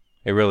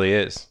 It really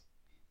is.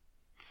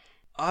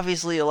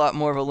 Obviously, a lot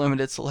more of a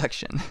limited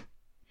selection.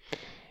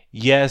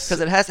 Yes,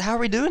 because it has. How are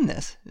we doing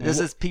this? Is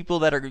this people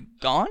that are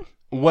gone?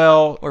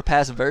 Well, or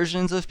past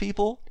versions of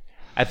people?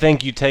 I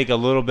think you take a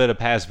little bit of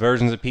past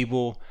versions of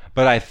people,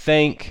 but I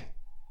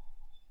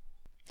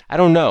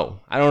don't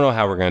know. I don't know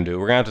how we're going to do it.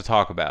 We're going to have to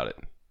talk about it.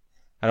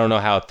 I don't know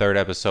how a third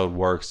episode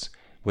works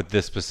with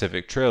this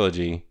specific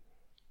trilogy.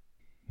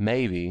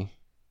 Maybe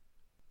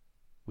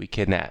we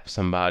kidnap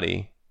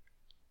somebody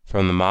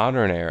from the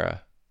modern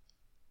era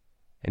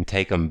and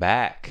take them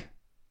back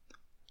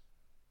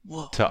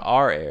to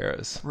our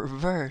eras.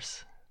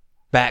 Reverse.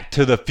 Back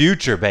to the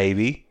future,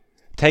 baby.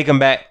 Take them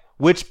back.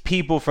 Which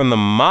people from the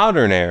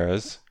modern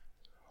eras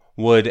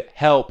would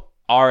help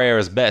our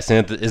eras best?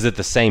 And is it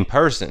the same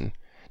person?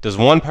 Does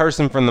one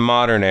person from the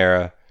modern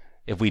era,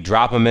 if we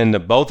drop them into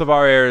both of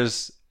our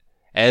eras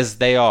as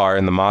they are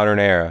in the modern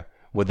era,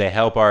 would they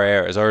help our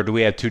eras? Or do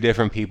we have two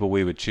different people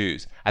we would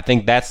choose? I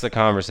think that's the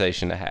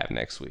conversation to have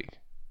next week.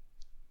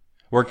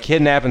 We're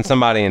kidnapping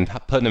somebody and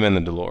putting them in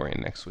the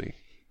DeLorean next week.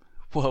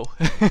 Whoa.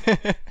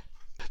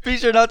 Be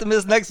sure not to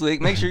miss next week.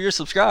 Make sure you're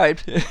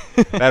subscribed.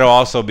 That'll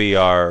also be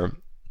our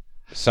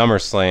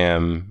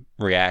SummerSlam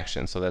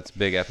reaction, so that's a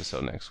big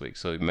episode next week,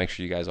 so make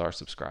sure you guys are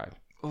subscribed.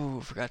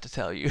 Ooh, forgot to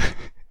tell you.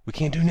 We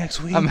can't do next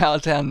week. I'm out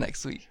of town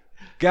next week.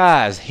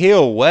 Guys,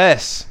 Hill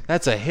West.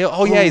 That's a hill.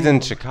 Oh, yeah, he's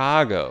in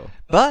Chicago.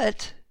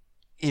 But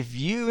if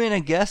you and a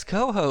guest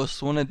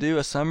co-host want to do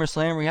a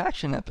SummerSlam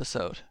reaction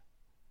episode,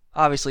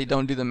 obviously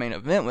don't do the main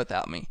event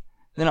without me.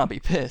 Then I'll be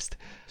pissed.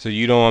 So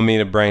you don't want me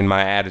to bring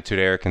my Attitude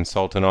Era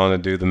consultant on to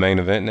do the main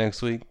event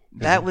next week?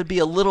 That would be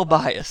a little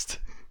biased.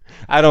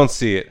 I don't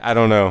see it. I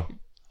don't know.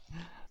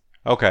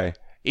 Okay.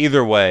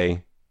 Either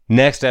way,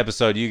 next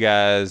episode you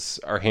guys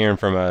are hearing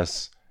from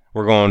us.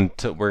 We're going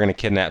to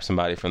kidnap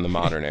somebody from the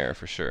modern era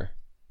for sure.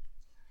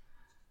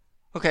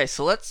 Okay,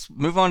 so let's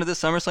move on to this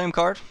SummerSlam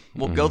card.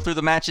 We'll go through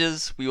the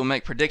matches. We will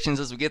make predictions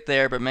as we get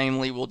there, but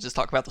mainly we'll just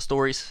talk about the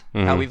stories,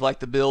 how we've liked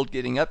the build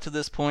getting up to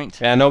this point.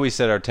 Yeah, I know we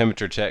said our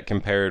temperature check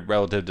compared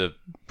relative to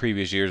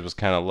previous years was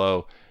kind of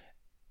low,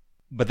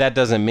 but that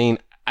doesn't mean...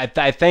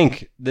 I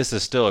think this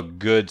is still a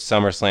good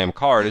SummerSlam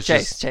card. It's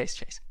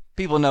Chase.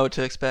 People know what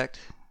to expect.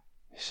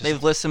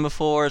 They've listened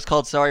before. It's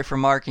called Sorry for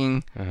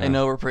Marking. They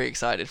know we're pretty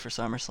excited for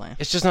SummerSlam.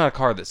 It's just not a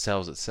card that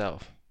sells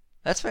itself.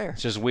 That's fair.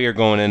 It's just we're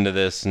going into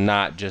this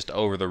not just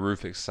over the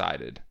roof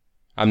excited.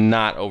 I'm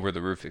not over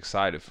the roof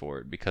excited for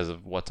it because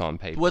of what's on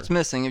paper. What's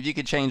missing? If you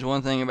could change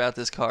one thing about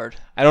this card.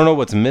 I don't know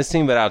what's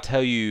missing, but I'll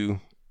tell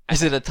you.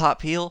 Is it a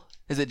top heel?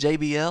 Is it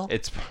JBL?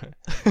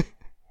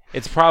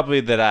 It's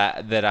probably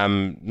that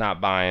I'm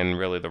not buying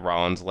really the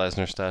Rollins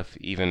Lesnar stuff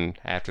even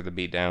after the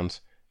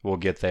beatdowns. We'll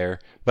get there.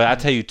 But I'll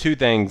tell you two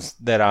things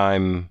that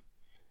I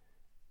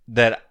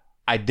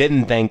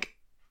didn't think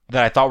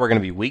that I thought were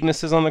going to be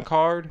weaknesses on the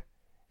card.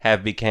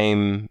 have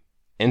become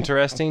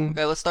interesting.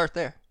 Okay, let's start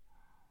there.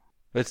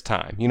 It's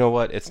time. You know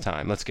what? It's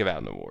time. Let's give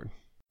out an award.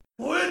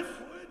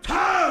 It's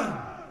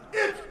time!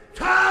 It's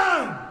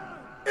time!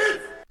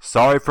 It's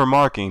Sorry for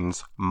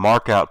Marking's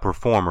Mark Out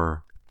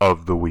Performer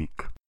of the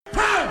Week.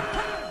 time!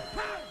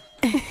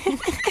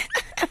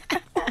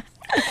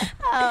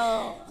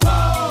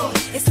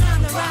 It's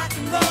time to rock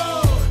and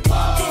roll.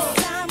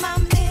 This time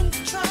I'm in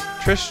control.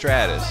 Trish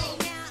Stratus,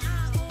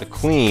 the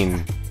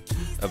queen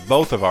of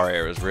both of our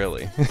eras,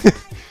 really.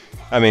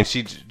 I mean,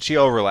 she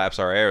overlaps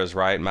our eras,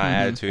 right? My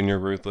Attitude and You're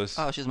Ruthless.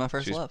 Oh, she's my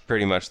first She's love.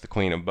 pretty much the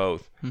queen of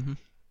both. Mhm.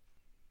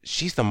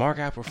 She's the Mark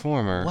Out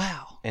Performer.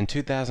 Wow. In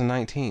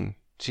 2019.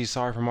 She's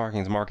Sorry for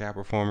Marking's Mark Out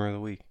Performer of the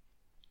Week.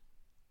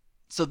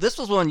 So this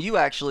was one you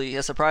actually,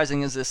 as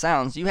surprising as this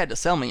sounds, you had to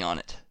sell me on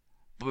it.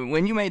 But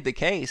when you made the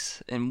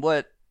case and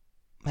what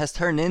has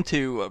turned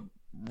into a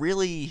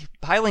really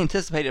highly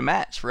anticipated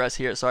match for us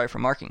here at Sorry for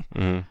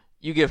Marking,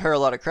 you give her a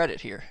lot of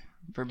credit here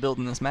for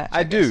building this match.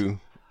 I guess. do.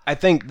 I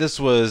think this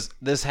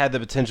had the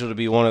potential to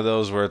be one of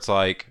those where it's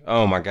like,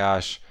 oh my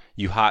gosh,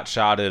 you hot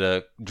shotted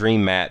a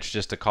dream match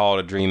just to call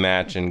it a dream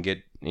match and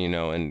get your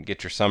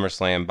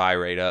SummerSlam buy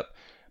rate up.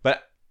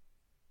 But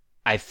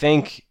I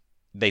think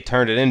they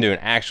turned it into an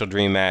actual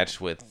dream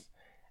match with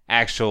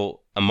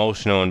actual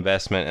emotional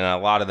investment, and a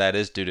lot of that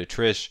is due to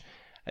Trish.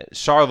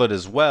 Charlotte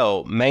as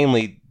well,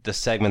 mainly the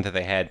segment that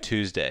they had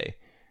Tuesday.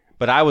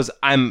 But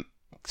I'm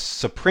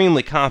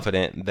supremely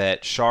confident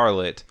that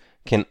Charlotte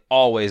can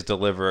always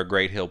deliver a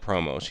great heel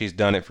promo. She's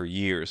done it for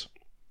years.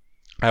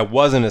 I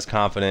wasn't as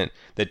confident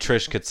that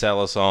Trish could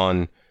sell us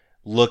on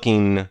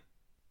looking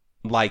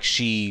like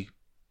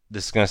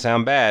this is going to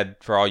sound bad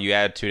for all you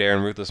Attitude Era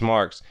and Ruthless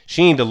Marks.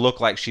 She needed to look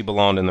like she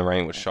belonged in the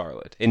ring with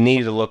Charlotte. It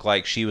needed to look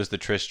like she was the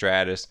Trish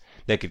Stratus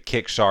that could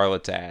kick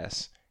Charlotte's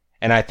ass.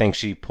 And I think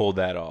she pulled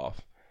that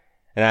off.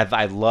 And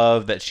I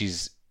love that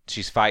she's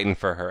fighting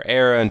for her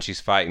era and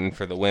she's fighting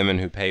for the women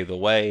who paved the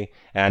way.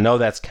 And I know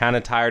that's kind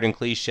of tired and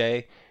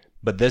cliche,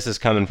 but this is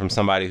coming from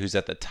somebody who was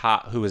at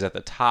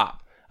the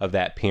top of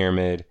that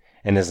pyramid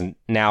and is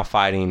now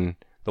fighting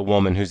the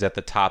woman who's at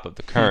the top of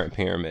the current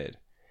pyramid.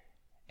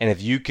 And if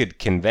you could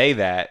convey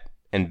that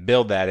and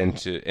build that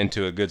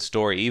into a good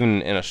story,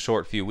 even in a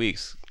short few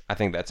weeks, I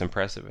think that's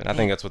impressive. And I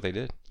think that's what they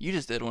did. You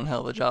just did one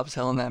hell of a job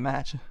selling that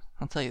match.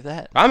 I'll tell you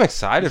that. I'm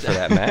excited for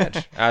that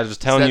match. I was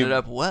telling Set you it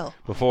up well.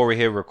 before we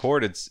hit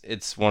record,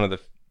 it's one of the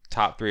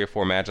top 3 or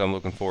 4 matches I'm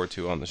looking forward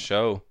to on the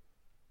show.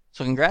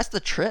 So congrats to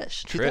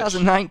Trish.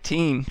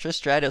 2019, Trish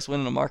Stratus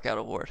winning a Mark Out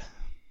Award.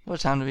 What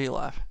a time to be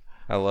alive.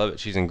 I love it.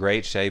 She's in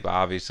great shape,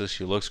 obviously.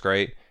 She looks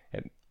great.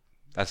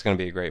 That's going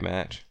to be a great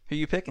match. Who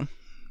you picking?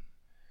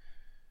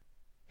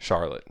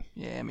 Charlotte.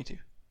 Yeah, me too.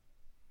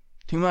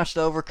 Too much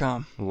to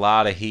overcome. A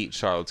lot of heat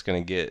Charlotte's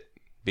going to get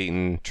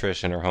beating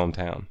Trish in her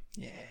hometown.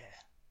 Yeah.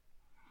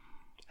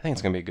 I think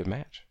it's going to be a good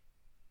match.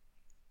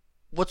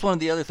 What's one of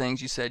the other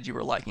things you said you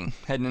were liking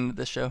heading into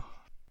this show?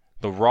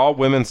 The Raw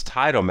Women's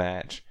title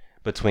match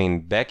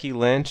between Becky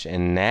Lynch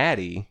and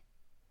Natty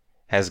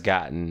has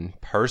gotten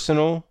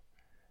personal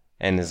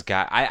and has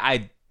got...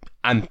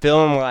 I'm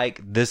feeling like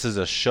this is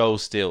a show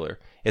stealer.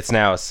 It's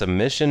now a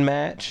submission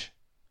match.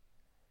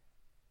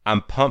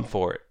 I'm pumped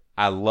for it.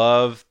 I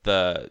love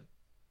the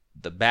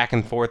back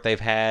and forth they've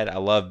had. I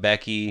love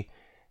Becky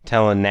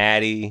telling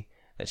Natty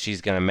that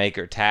she's going to make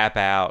her tap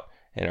out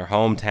in her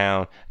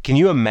hometown. Can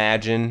you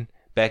imagine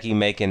Becky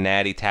making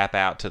Natty tap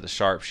out to the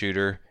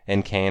sharpshooter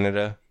in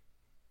Canada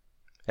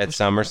at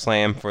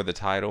SummerSlam for the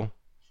title?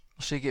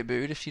 Will she get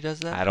booed if she does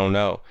that? I don't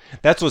know.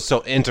 That's what's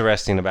so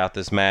interesting about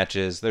this match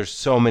is there's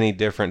so many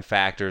different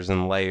factors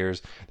and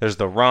layers. There's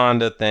the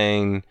Ronda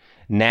thing,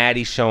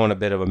 Natty showing a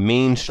bit of a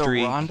mean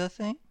streak. The Ronda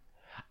thing?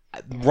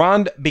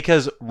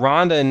 Because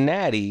Ronda and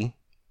Natty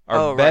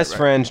are best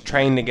friends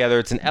trained together.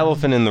 It's an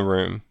elephant in the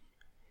room.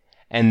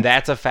 And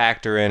that's a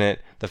factor in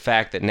it. The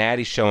fact that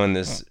Natty's showing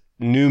this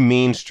new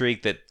mean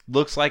streak that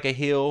looks like a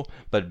heel,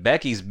 but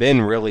Becky's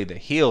been really the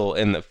heel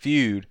in the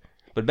feud.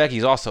 But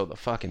Becky's also the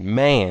fucking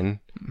man.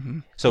 Mm-hmm.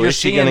 So You're is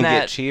she going to seeing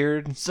get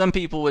cheered? Some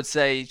people would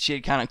say she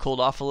had kind of cooled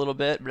off a little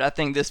bit, but I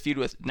think this feud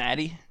with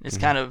Natty is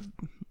kind of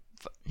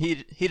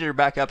heated her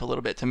back up a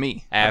little bit to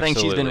me. Absolutely. I think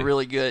she's been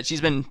really good.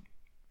 She's been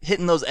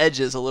hitting those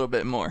edges a little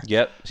bit more.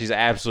 Yep, she's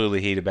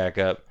absolutely heated back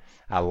up.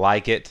 I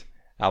like it.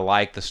 I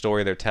like the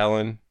story they're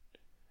telling.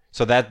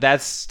 So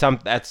that's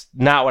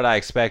not what I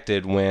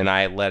expected when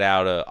I let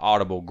out an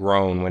audible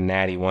groan when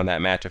Natty won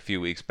that match a few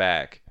weeks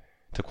back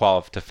to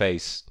qualify to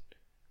face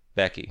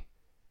Becky.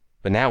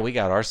 But now we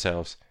got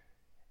ourselves.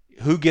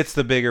 Who gets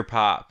the bigger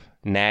pop,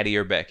 Natty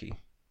or Becky?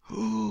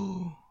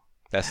 Ooh,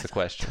 that's the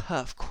question.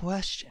 Tough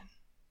question.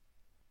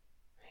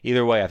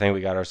 Either way, I think we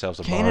got ourselves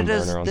a barn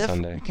burner on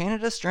Sunday.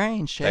 Canada's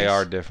strange, Chase. They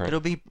are different.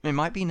 It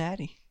might be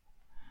Natty.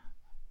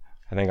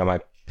 I think I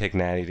might pick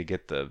Natty to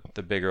get the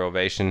bigger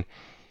ovation.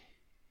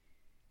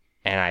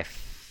 And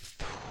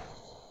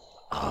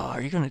are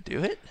you going to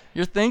do it?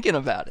 You're thinking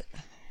about it.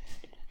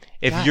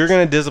 If you're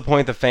going to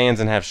disappoint the fans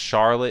and have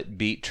Charlotte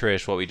beat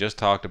Trish, what we just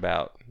talked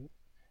about,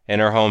 in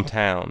her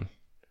hometown,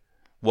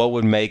 what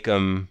would make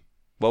them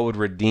What would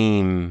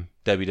redeem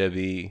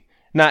WWE?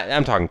 Not,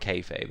 I'm talking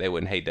kayfabe. They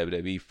wouldn't hate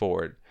WWE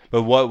for it.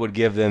 But what would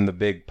give them the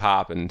big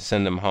pop and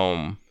send them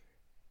home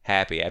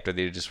happy after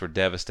they just were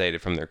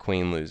devastated from their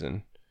queen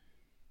losing?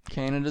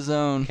 Canada's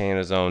own.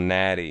 Canada's own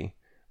Natty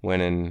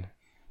winning.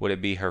 Would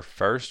it be her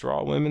first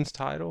Raw Women's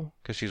title?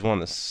 Because she's won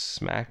the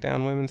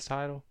SmackDown Women's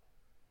title.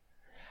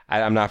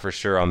 I'm not for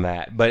sure on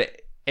that.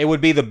 But it would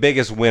be the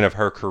biggest win of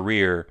her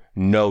career,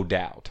 no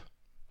doubt.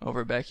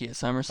 Over Becky at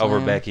SummerSlam. Over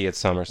Becky at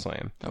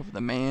SummerSlam. Over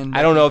the man.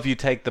 I don't know if you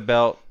take the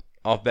belt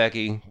off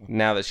Becky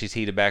now that she's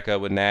heated back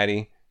up with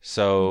Natty.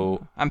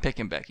 So I'm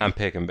picking Becky. I'm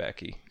picking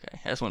Becky. Okay,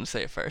 I just wanted to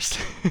say it first.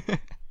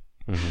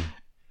 Mm-hmm.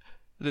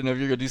 I didn't know if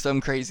you were going to do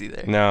something crazy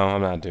there. No,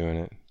 I'm not doing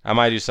it. I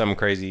might do something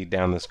crazy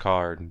down this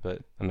card,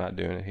 but I'm not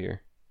doing it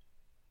here.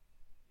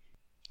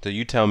 So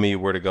you tell me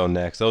where to go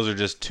next. Those are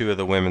just two of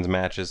the women's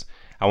matches.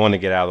 I want to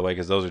get out of the way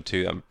because those are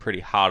two I'm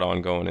pretty hot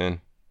on going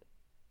in.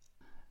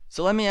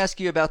 So let me ask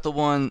you about the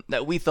one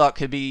that we thought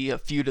could be a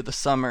feud of the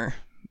summer,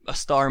 a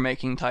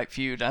star-making type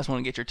feud. I just want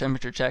to get your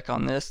temperature check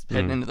on this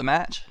heading into the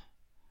match.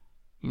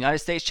 United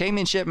States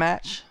Championship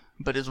match,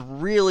 but it's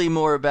really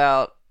more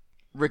about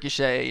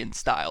Ricochet and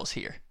Styles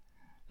here.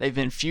 They've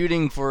been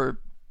feuding for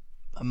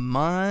a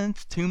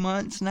month, 2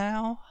 months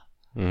now.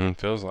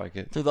 Feels like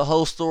it. Through the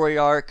whole story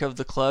arc of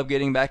the club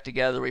getting back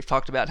together, we've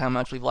talked about how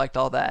much we've liked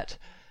all that.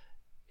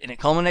 And it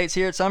culminates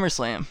here at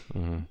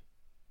SummerSlam.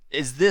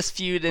 Is this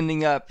feud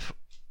ending up...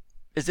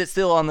 Is it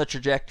still on the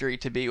trajectory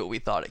to be what we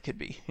thought it could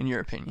be, in your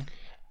opinion?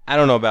 I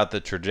don't know about the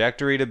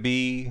trajectory to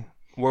be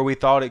where we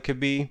thought it could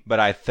be, but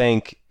I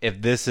think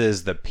if this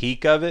is the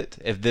peak of it,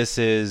 if this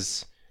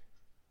is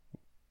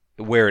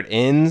where it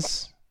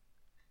ends,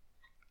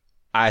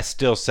 I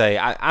still say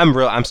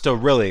I'm still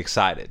really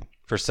excited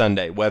for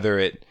Sunday. Whether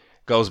it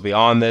goes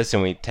beyond this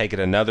and we take it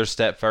another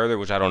step further,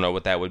 which I don't know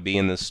what that would be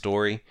in this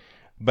story,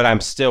 but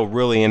I'm still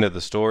really into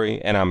the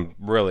story and I'm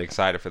really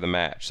excited for the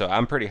match. So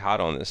I'm pretty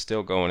hot on this,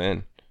 still going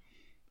in.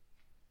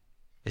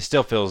 It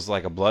still feels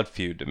like a blood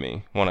feud to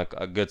me. Want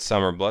a good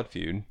summer blood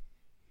feud.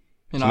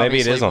 And so maybe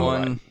it is on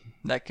one the right.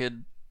 that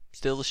could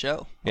steal the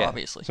show, Yeah.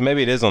 obviously. So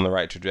maybe it is on the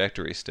right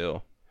trajectory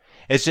still.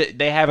 It's just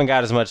they haven't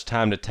got as much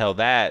time to tell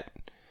that.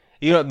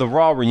 You know, the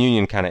Raw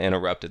reunion kind of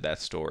interrupted that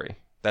story.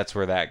 That's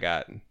where that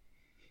got.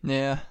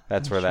 Yeah.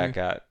 That's where that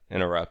got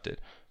interrupted.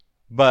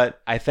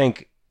 But I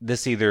think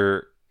this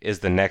either is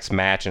the next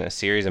match in a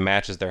series of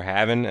matches they're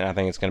having, and I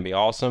think it's going to be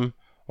awesome,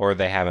 or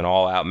they have an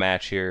all-out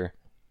match here.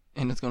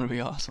 And it's going to be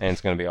awesome. And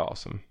it's going to be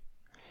awesome.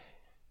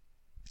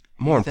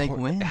 More you think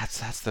important, wins?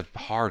 that's the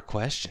hard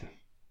question.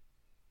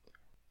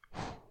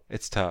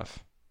 It's tough.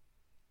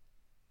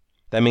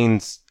 That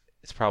means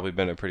it's probably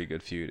been a pretty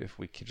good feud if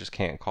we just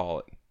can't call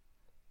it.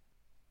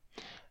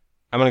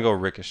 I'm going to go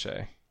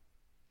Ricochet.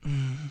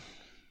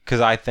 Because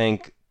I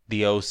think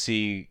the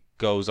OC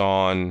goes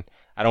on,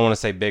 I don't want to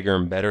say bigger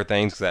and better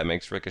things because that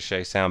makes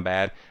Ricochet sound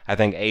bad. I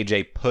think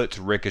AJ puts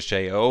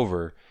Ricochet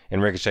over,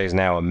 and Ricochet is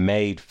now a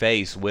made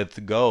face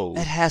with gold.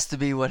 That has to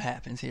be what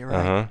happens here,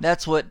 right?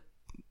 That's what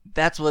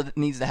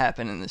needs to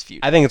happen in this feud.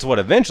 I think it's what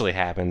eventually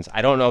happens.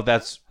 I don't know if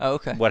that's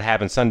okay. what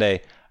happens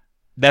Sunday.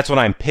 That's what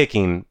I'm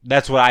picking.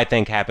 That's what I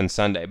think happens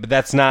Sunday. But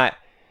that's not...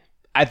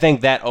 I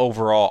think that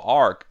overall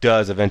arc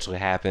does eventually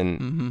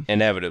happen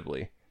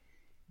inevitably.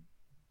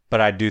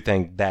 But I do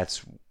think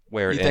that's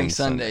where it ends. You think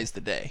Sunday's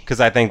the day?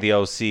 Because I think the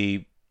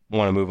OC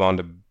want to move on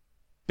to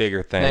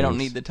bigger things. They don't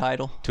need the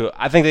title?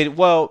 I think they...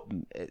 Well...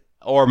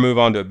 Or move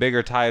on to a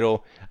bigger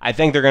title. I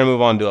think they're going to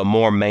move on to a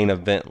more main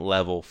event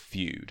level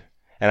feud.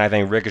 And I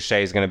think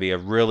Ricochet is going to be a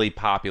really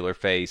popular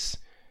face.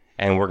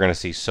 And we're going to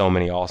see so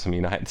many awesome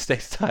United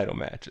States title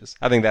matches.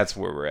 I think that's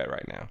where we're at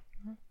right now.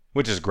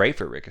 Which is great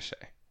for Ricochet.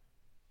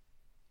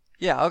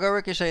 Yeah, I'll go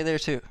Ricochet there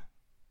too.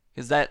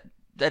 Because that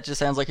just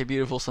sounds like a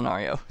beautiful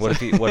scenario.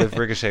 What if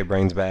Ricochet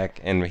brings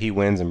back and he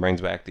wins and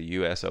brings back the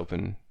U.S.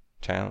 Open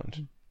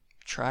Challenge?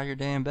 Try your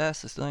damn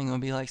best. It's still ain't going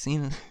to be like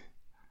Cena.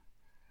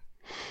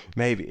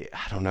 Maybe.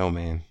 I don't know,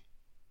 man.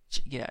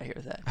 Get out of here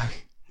with that.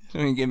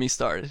 Don't even get me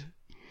started.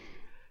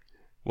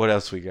 What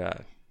else we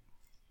got?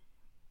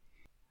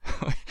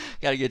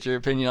 Got to get your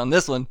opinion on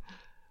this one.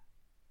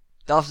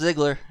 Dolph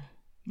Ziggler,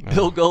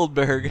 Bill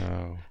Goldberg,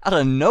 No. out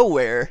of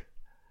nowhere.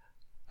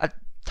 I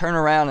turn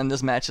around and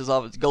this match is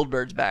off.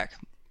 Goldberg's back,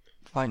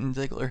 fighting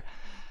Ziggler.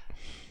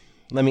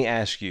 Let me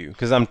ask you,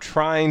 because I'm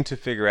trying to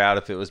figure out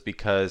if it was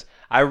because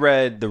I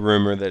read the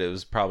rumor that it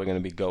was probably going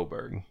to be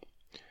Goldberg.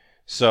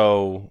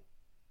 So,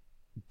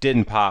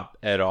 didn't pop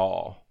at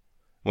all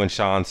when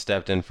Shawn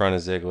stepped in front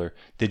of Ziggler.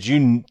 Did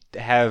you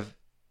have,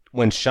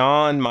 when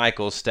Shawn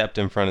Michaels stepped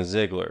in front of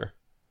Ziggler,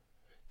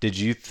 did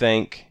you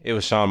think it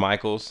was Shawn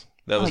Michaels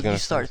that was going You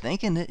to start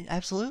thinking it,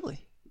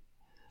 absolutely.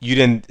 You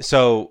didn't,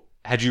 so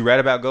had you read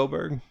about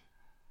Goldberg?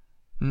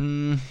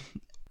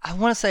 I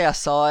want to say I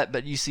saw it,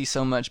 but you see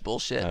so much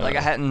bullshit. Like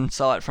I hadn't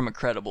saw it from a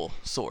credible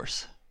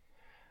source.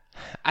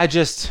 I'm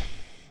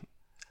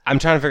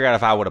trying to figure out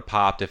if I would have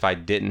popped if I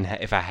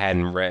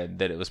hadn't read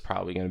that it was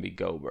probably going to be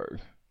Goldberg.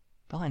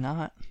 Probably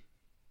not.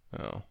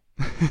 Oh.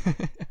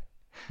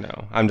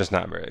 No, I'm just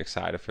not very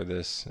excited for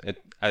this.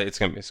 It's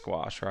gonna be a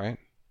squash, right?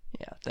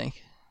 Yeah, I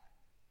think.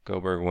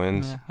 Goldberg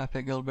wins. Yeah, I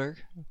pick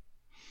Goldberg.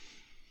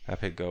 I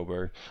pick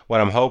Goldberg.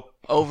 What I'm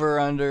Over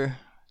under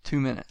 2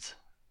 minutes.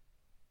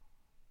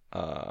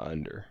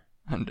 Under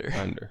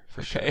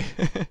for Okay.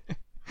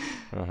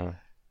 sure.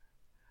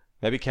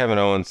 Maybe Kevin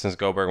Owens, since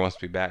Goldberg wants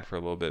to be back for a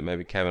little bit,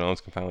 maybe Kevin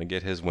Owens can finally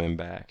get his win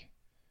back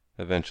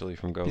eventually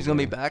from Goldberg. He's gonna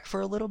be back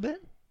for a little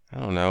bit. I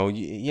don't know.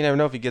 You never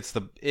know if he gets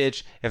the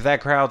itch. If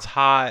that crowd's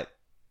hot,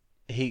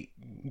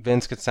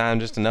 Vince could sign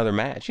just another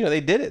match. You know,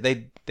 they did it.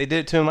 They did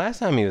it to him last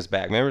time he was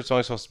back. Remember, it's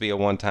only supposed to be a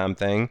one-time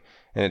thing,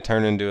 and it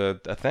turned into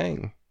a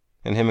thing.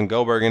 And him and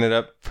Goldberg ended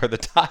up for the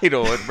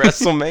title at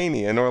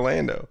WrestleMania in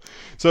Orlando.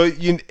 So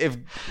if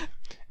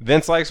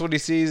Vince likes what he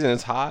sees and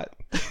it's hot,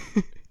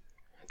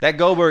 that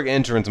Goldberg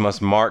entrance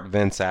must mark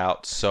Vince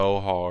out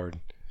so hard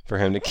for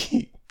him to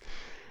keep.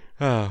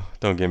 Oh,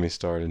 don't get me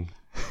started.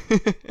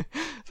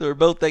 So we're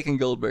both thinking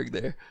Goldberg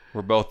there.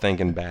 We're both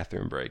thinking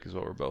bathroom break is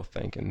what we're both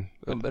thinking.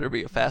 It better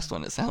be a fast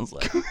one, it sounds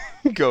like.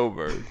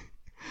 Goldberg.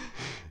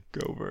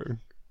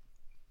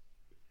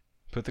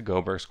 Put the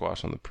Goldberg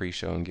squash on the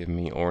pre-show and give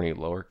me Oni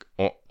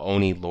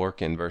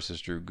Lorcan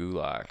versus Drew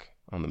Gulak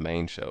on the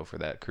main show for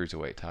that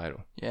cruiserweight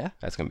title. Yeah?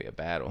 That's going to be a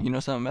battle. You know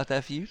something about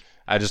that feud?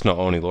 I just know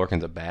Oni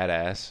Lorcan's a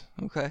badass.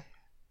 Okay.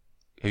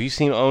 Have you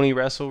seen Oni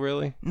wrestle,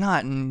 really?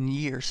 Not in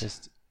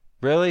years.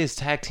 Really? His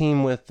tag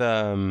team with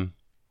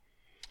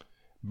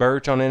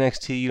Birch on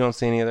NXT, you don't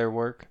see any of their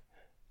work?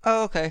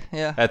 Oh, okay,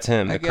 yeah. That's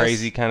him, I the guess.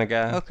 crazy kind of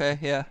guy? Okay,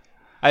 yeah.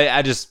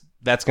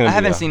 That's going to be... I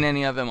haven't seen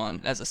any of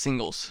him as a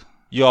singles.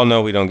 You all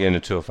know we don't get into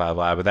 205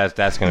 Live, but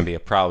that's going to be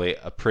probably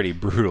a pretty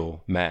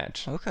brutal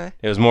match. Okay.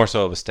 It was more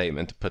so of a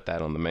statement to put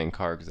that on the main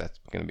card because that's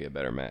going to be a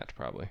better match,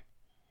 probably.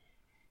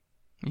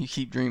 You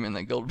keep dreaming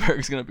that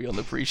Goldberg's going to be on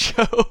the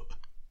pre-show.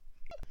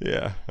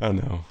 Yeah, I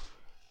know.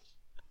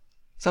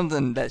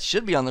 Something that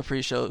should be on the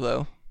pre-show,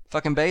 though.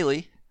 Fucking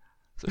Bayley.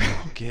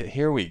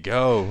 Here we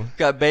go.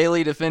 Got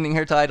Bayley defending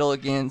her title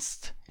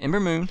against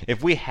Ember Moon.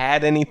 If we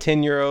had any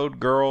 10-year-old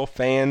girl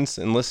fans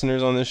and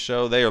listeners on this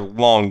show, they are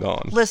long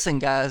gone. Listen,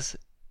 guys.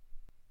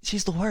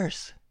 She's the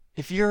worst.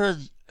 If you're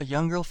a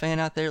young girl fan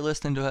out there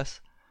listening to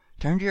us,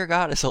 turn to your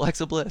goddess,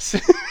 Alexa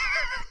Bliss.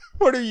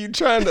 What are you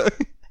trying to...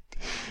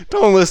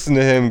 Don't listen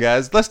to him,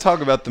 guys. Let's talk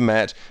about the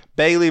match.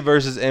 Bayley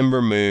versus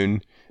Ember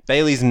Moon.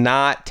 Bayley's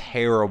not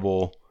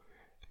terrible.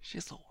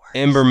 She's the worst.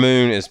 Ember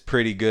Moon is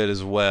pretty good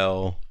as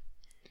well.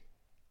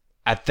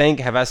 I think,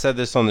 have I said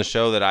this on the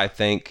show, that I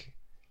think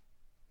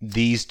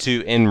these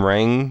two in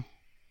ring,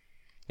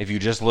 if you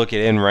just look at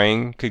in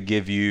ring, could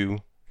give you...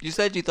 You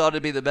said you thought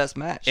it'd be the best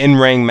match. In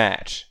ring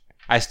match.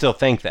 I still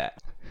think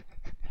that.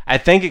 I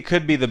think it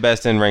could be the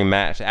best in ring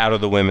match out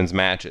of the women's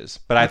matches.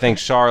 But I think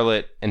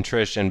Charlotte and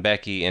Trish and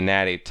Becky and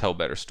Natty tell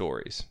better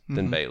stories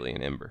than Bayley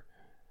and Ember.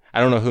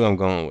 I don't know who I'm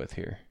going with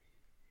here.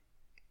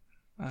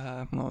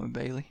 I'm going with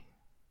Bayley.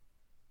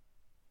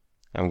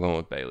 I'm going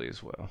with Bayley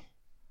as well.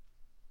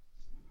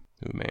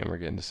 Ooh, man, we're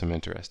getting to some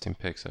interesting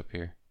picks up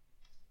here.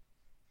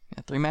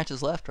 Yeah, 3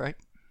 matches left, right?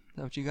 Is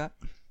that what you got?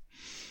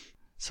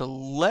 So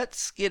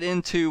let's get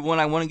into one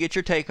I want to get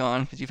your take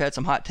on, because you've had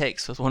some hot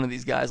takes with one of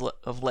these guys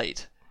of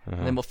late.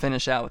 And then we'll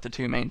finish out with the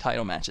 2 main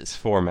title matches.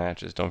 4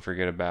 matches. Don't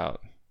forget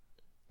about...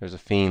 There's a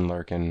fiend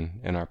lurking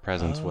in our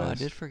presence, Oh, Wes. I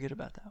did forget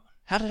about that one.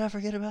 How did I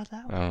forget about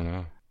that one? I don't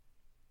know.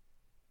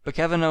 But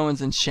Kevin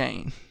Owens and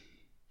Shane,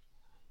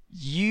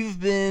 you've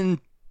been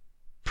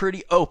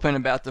pretty open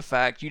about the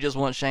fact you just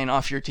want Shane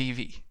off your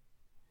TV.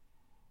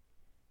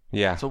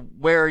 Yeah. So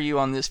where are you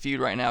on this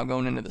feud right now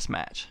going into this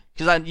match?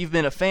 Because you've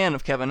been a fan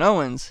of Kevin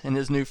Owens and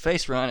his new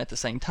face run at the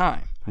same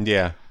time.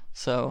 Yeah.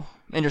 So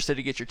I'm interested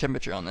to get your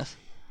temperature on this.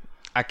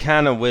 I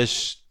kind of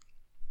wish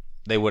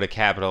they would have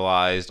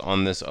capitalized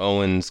on this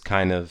Owens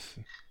kind of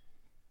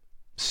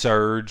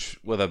surge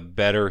with a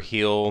better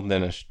heel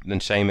than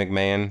Shane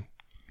McMahon.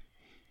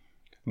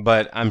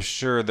 But I'm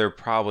sure they're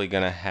probably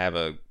going to have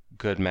a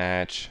good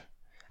match.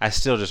 I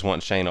still just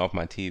want Shane off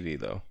my TV,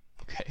 though.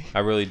 Okay. I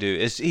really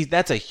do.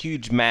 That's a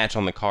huge match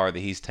on the card that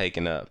he's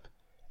taken up.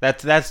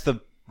 That's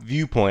the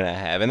viewpoint I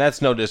have, and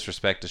that's no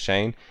disrespect to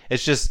Shane.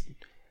 It's just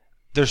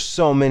there's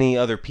so many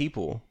other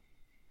people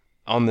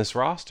on this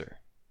roster.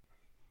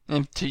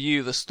 And to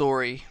you, the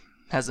story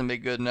hasn't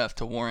been good enough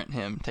to warrant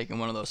him taking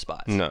one of those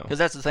spots. No. Because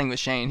that's the thing with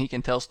Shane. He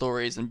can tell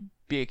stories and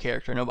be a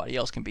character nobody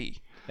else can be.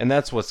 And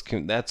that's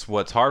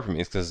what's hard for me,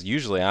 is because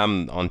usually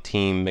I'm on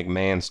Team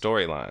McMahon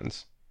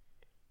storylines.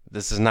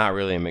 This is not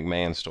really a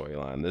McMahon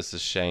storyline. This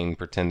is Shane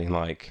pretending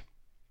like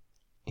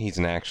he's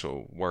an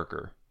actual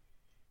worker.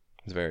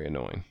 It's very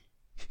annoying.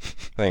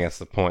 I think that's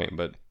the point,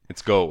 but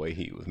it's go away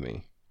heat with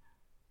me.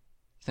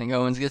 Think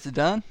Owens gets it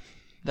done?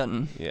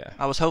 Doesn't. Yeah.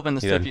 I was hoping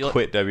the He doesn't stipulation.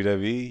 quit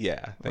WWE? Yeah.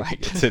 I think he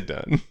Right. gets it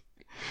done.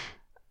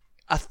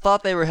 I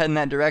thought they were heading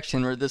that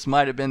direction where this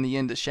might have been the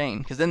end of Shane.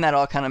 Because then that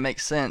all kind of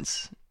makes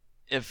sense.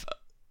 If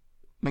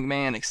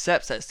McMahon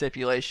accepts that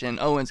stipulation,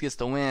 Owens gets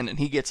the win, and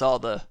he gets all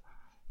the,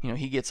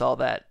 he gets all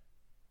that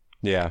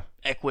Yeah.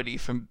 equity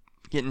from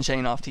getting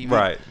Shane off TV.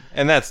 Right.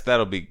 And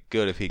that'll be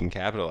good if he can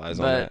capitalize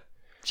on But that.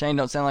 Shane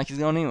don't sound like he's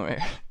going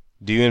anywhere.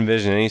 Do you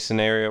envision any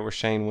scenario where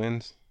Shane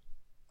wins?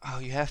 Oh,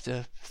 you have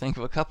to think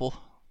of a couple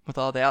with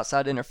all the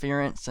outside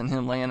interference and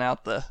him laying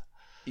out the.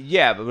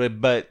 Yeah,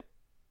 but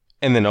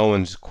and then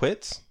Owens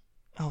quits?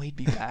 Oh, he'd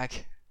be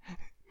back.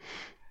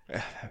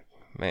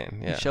 Man,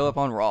 yeah. He'd show up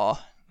on Raw.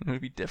 It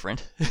would be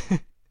different.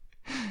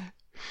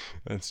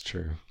 That's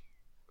true.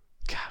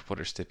 God, what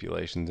are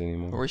stipulations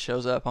anymore? Or he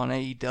shows up on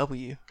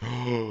AEW.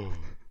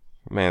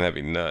 Man, that'd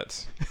be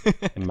nuts.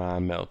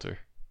 Mind melter.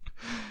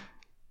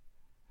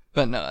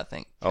 But no, I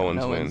think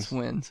Owens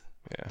wins.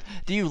 Yeah.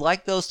 Do you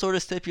like those sort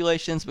of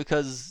stipulations?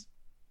 Because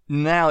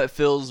now it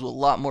feels a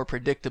lot more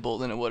predictable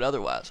than it would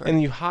otherwise, right?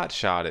 And you hot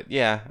shot it.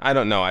 Yeah, I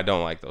don't know. I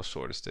don't like those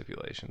sort of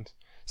stipulations.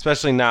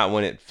 Especially not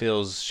when it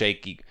feels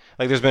shaky.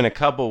 Like there's been a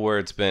couple where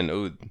it's been,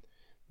 ooh,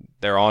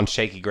 they're on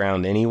shaky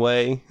ground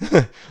anyway.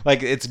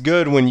 Like it's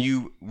good when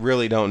you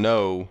really don't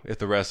know if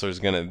the wrestler's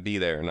going to be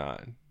there or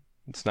not.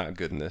 It's not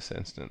good in this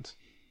instance.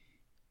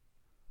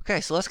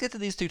 Okay, so let's get to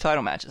these 2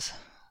 title matches.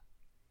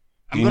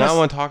 Do you not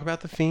want to talk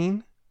about the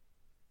Fiend?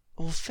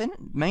 Well,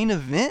 main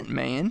event,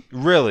 man.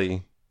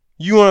 Really?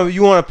 You want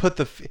to put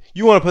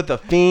the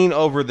Fiend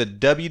over the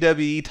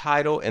WWE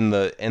title and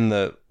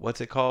the what's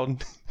it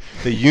called?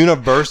 The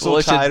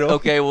Universal title?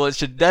 It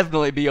should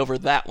definitely be over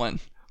that one.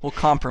 We'll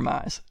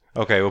compromise.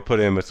 Okay, we'll put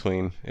it in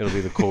between. It'll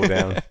be the cool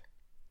down.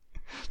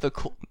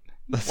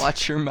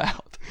 Watch your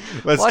mouth.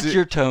 Watch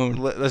your tone.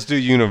 Let's do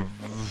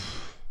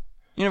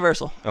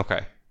Universal.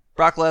 Okay.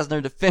 Brock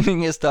Lesnar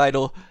defending his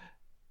title.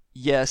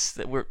 Yes,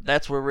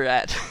 that's where we're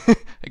at.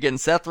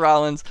 Against Seth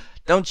Rollins.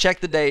 Don't check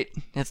the date.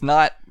 It's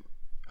not.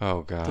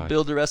 Oh God. To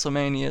build to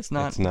WrestleMania. It's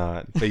not. It's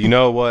not. But you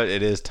know what?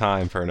 It is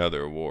time for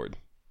another award.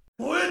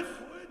 It's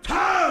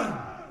time!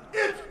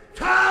 It's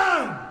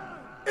time!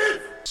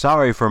 It's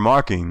Sorry for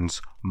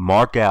markings.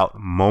 Mark out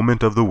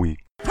moment of the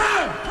week.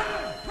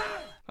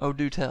 Oh,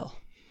 do tell.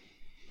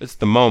 It's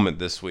the moment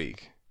this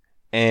week.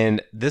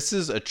 And this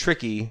is a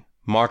tricky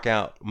mark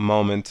out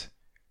moment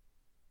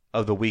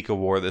of the week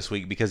award this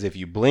week because if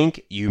you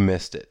blink, you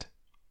missed it.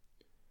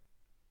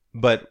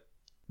 But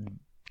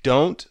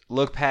don't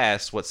look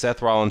past what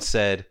Seth Rollins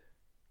said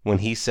when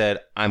he said,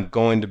 I'm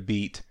going to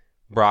beat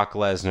Brock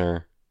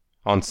Lesnar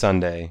on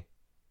Sunday.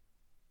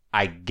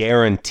 I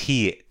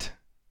guarantee it.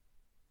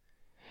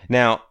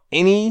 Now,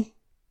 any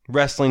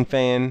wrestling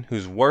fan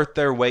who's worth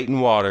their weight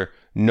in water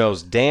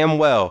knows damn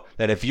well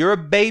that if you're a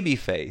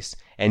babyface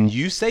and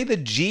you say the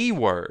G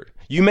word,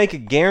 you make a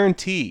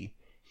guarantee.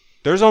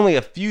 There's only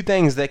a few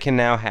things that can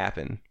now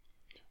happen.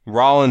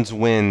 Rollins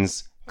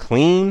wins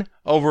clean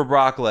over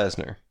Brock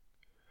Lesnar.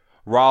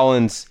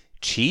 Rollins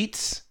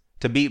cheats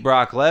to beat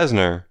Brock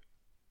Lesnar.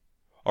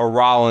 Or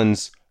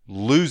Rollins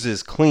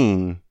loses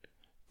clean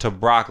to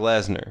Brock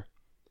Lesnar.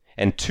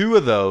 And 2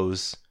 of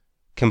those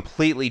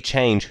completely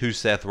change who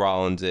Seth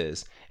Rollins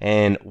is.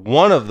 And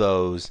one of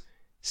those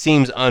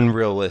seems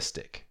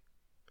unrealistic.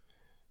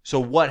 So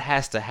what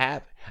has to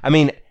happen? I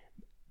mean,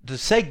 to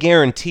say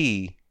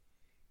guarantee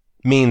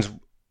means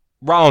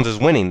Rollins is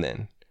winning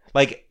then.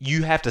 Like,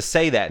 you have to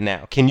say that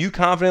now. Can you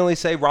confidently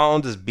say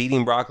Rollins is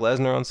beating Brock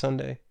Lesnar on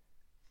Sunday?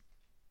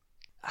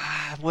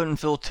 I wouldn't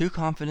feel too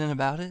confident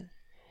about it.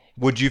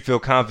 Would you feel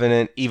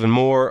confident even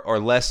more or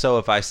less so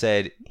if I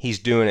said he's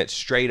doing it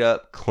straight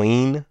up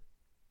clean?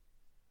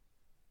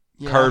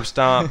 Yeah. Curb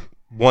stomp,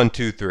 1,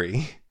 2,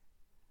 3.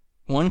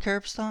 1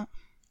 curb stomp?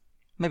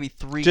 Maybe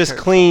 3 Just curb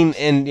clean stomps.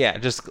 and, yeah,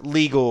 just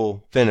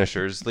legal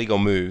finishers, legal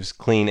moves,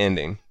 clean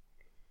ending.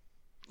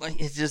 Like,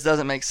 it just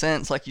doesn't make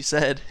sense, like you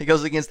said. It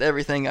goes against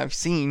everything I've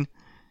seen.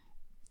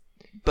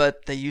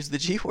 But they use the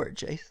G word,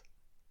 Jace.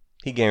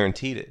 He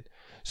guaranteed it.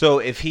 So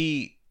if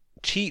he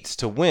cheats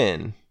to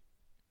win,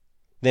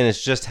 then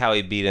it's just how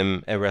he beat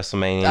him at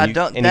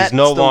WrestleMania. He's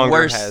no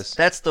longer has.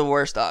 That's the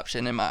worst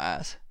option in my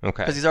eyes.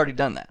 Okay. Because he's already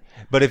done that.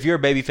 But if you're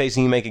a babyface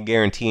and you make a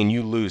guarantee and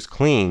you lose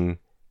clean,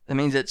 That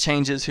means it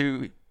changes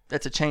who.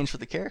 That's a change for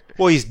the character.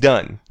 well, he's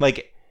done.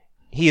 Like,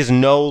 he is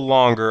no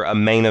longer a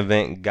main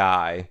event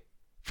guy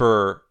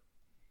for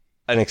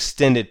an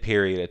extended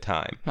period of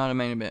time. Not a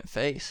main event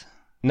face.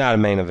 Not a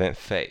main event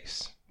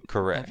face.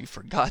 Correct. Have you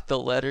forgot the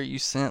letter you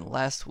sent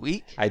last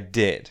week? I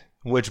did.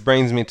 Which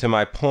brings me to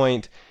my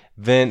point.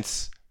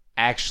 Vince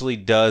actually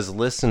does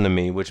listen to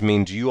me, which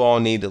means you all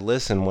need to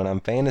listen when I'm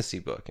fantasy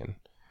booking.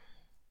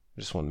 I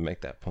just wanted to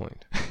make that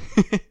point.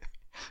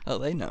 Oh,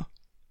 they know.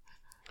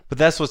 But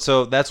that's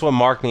what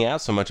marked me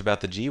out so much about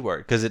the G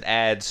word, because it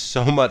adds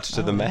so much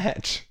to the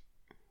match.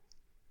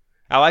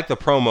 I like the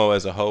promo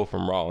as a whole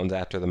from Rollins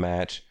after the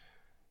match.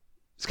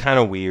 It's kind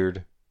of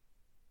weird,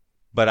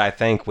 but I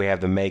think we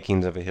have the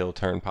makings of a heel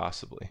turn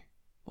possibly.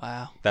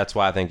 Wow. That's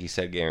why I think he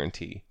said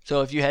guarantee.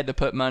 So if you had to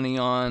put money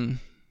on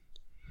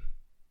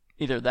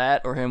either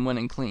that or him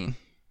winning clean,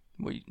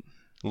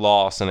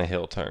 Loss and a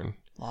heel turn.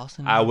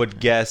 Lawson? I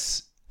would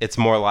guess it's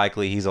more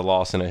likely he's a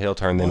loss and a heel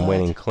turn than What?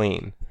 winning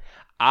clean.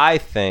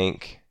 I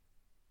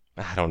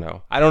don't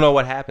know. I don't know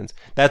what happens.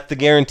 That's the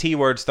guarantee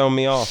word's throwing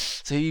me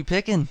off. So who you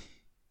picking?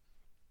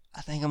 I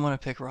think I'm going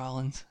to pick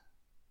Rollins.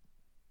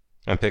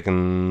 I'm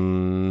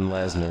picking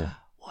Lesnar.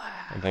 Wow.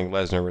 I think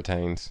Lesnar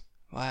retains.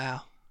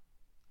 Wow.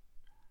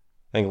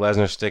 I think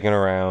Lesnar's sticking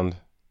around.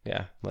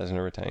 Yeah,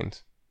 Lesnar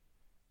retains.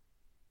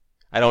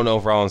 I don't know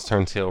if Rollins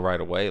turns heel right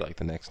away, like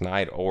the next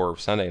night or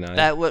Sunday night.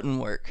 That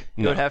wouldn't work.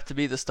 It No. would have to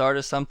be the start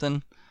of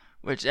something,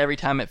 which every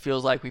time it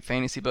feels like we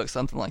fantasy book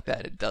something like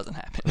that, it doesn't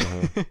happen.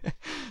 Mm-hmm.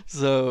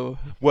 So,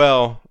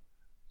 Well,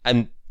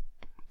 I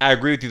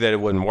agree with you that it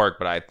wouldn't work,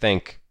 but I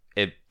think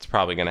it's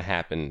probably going to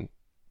happen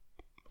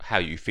how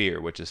you fear,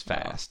 which is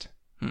fast.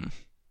 Hmm.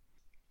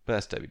 But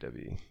that's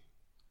WWE.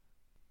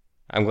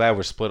 I'm glad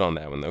we're split on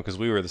that one, though, because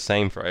we were the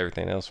same for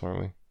everything else, weren't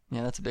we?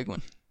 yeah, that's a big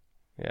one.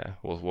 Yeah,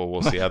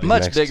 we'll see how these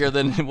Much next, bigger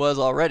than it was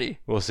already.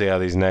 We'll see how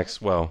these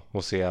next. Well,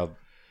 we'll see how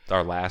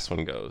our last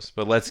one goes.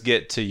 But let's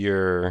get to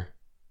your.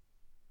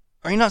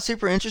 Are you not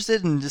super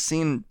interested in just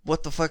seeing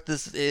what the fuck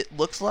it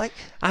looks like?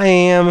 I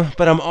am,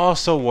 but I'm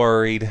also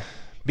worried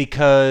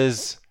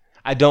because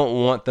I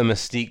don't want the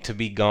mystique to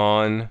be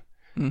gone.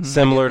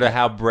 Similar to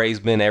how Bray's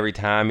been every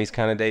time he's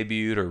kind of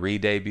debuted or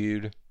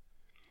re-debuted.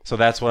 So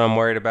that's what I'm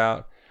worried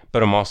about.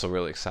 But I'm also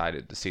really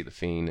excited to see The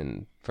Fiend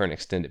and for an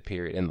extended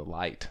period in the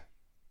light.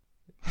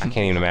 I can't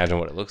even imagine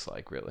what it looks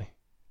like, really.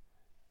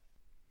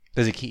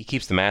 Does he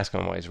keeps the mask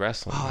on while he's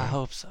wrestling? Oh, I right?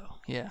 hope so.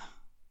 Yeah.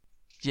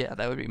 Yeah,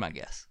 that would be my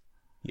guess.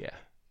 Yeah.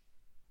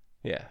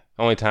 Yeah.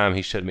 Only time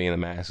he shouldn't be in the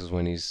mask is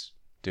when he's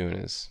doing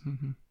his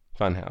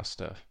funhouse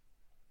stuff.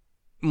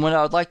 What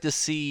I would like to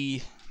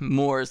see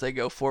more as they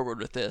go forward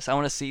with this, I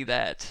want to see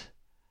that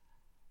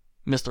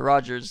Mr.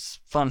 Rogers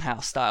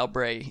Funhouse style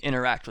Bray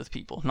interact with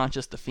people, not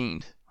just the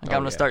Fiend. Like, Oh,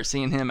 I'm going to yeah. start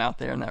seeing him out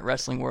there in that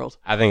wrestling world.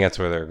 I think that's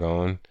where they're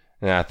going.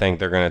 And I think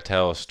they're going to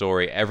tell a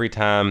story. Every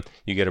time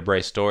you get a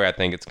Bray story, I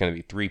think it's going to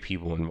be 3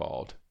 people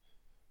involved.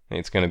 I think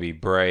it's going to be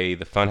Bray,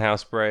 the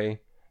Funhouse Bray. I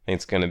think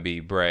it's going to be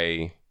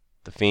Bray,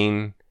 the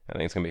Fiend. I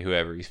think it's going to be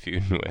whoever he's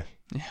feuding with.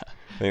 Yeah.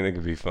 I think that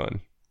could be fun.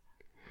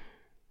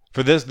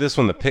 For this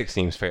one, the pick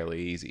seems fairly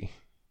easy.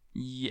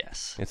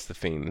 Yes. It's the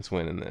Fiend that's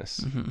winning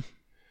this.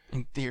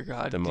 And dear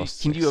God, The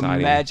most can you exciting-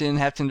 imagine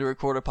having to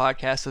record a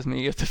podcast with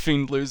me if the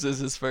Fiend loses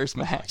his first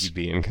match? You'd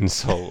be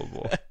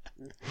inconsolable.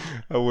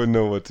 I wouldn't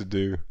know what to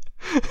do.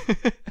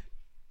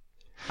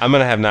 I'm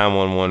going to have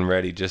 911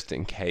 ready just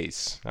in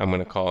case. I'm going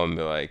to call him and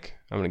be like,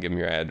 I'm going to give him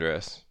your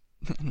address.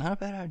 Not a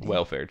bad idea.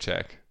 Welfare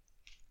check.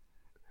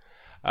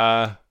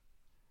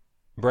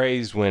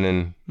 Bray's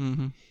winning.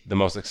 Mm-hmm. The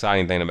most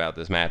exciting thing about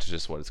this match is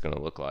just what it's going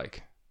to look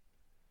like.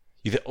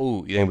 You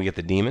think we get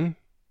the Demon?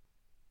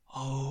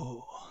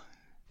 Oh,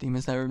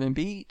 Demon's never been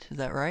beat. Is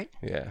that right?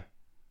 Yeah.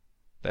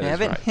 They That is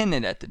haven't right.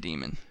 hinted at the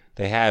Demon.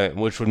 They haven't,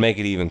 which would make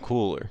it even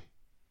cooler.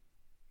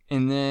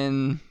 And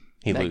then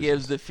He that loses.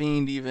 gives the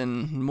Fiend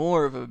even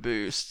more of a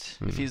boost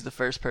if he's the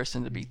first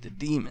person to beat the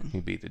Demon.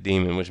 He beat the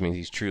Demon, which means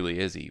he truly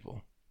is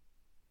evil.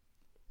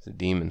 He's a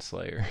Demon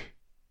Slayer.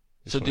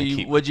 Just So wanna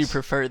keep would you this-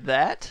 prefer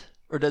that?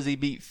 Or does he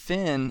beat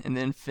Finn and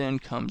then Finn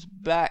comes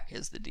back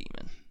as the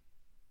Demon?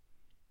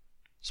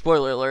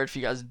 Spoiler alert, if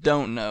you guys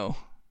don't know,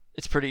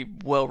 it's pretty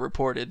well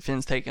reported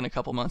Finn's taking a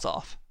couple months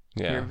off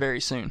Yeah. here very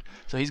soon.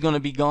 So he's going to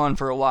be gone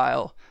for a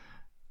while.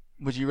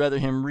 Would you rather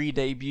him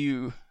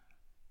re-debut,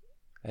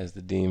 As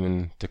the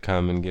Demon to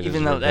come and get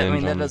even his though that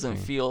revenge on the doesn't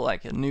Fiend. feel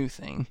like a new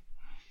thing?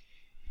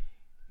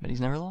 But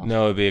he's never lost.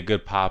 No, it'd be a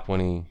good pop when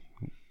he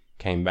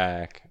came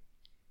back.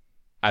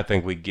 I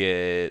think we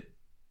get...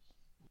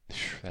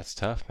 That's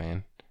tough,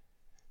 man.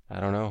 I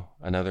don't know.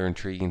 Another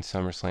intriguing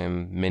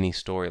SummerSlam mini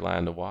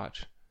storyline to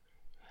watch.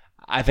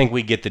 I think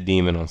we get the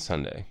Demon on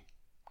Sunday.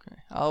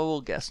 Okay. I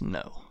will guess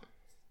no.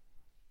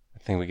 I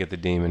think we get the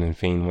Demon and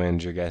Fiend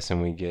wins. You're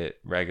guessing we get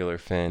regular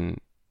Finn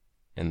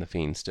and the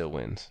Fiend still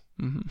wins.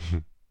 Mm-hmm.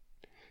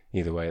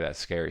 Either way, that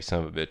scary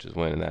son of a bitch is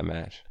winning that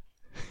match.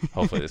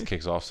 Hopefully this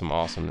kicks off some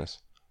awesomeness.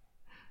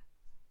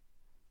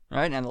 All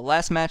right, now the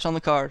last match on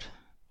the card,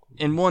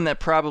 and one that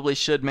probably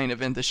should main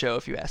event the show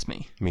if you ask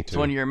me. Me It's too.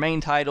 one of your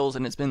main titles,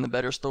 and it's been the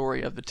better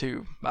story of the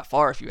two by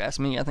far. If you ask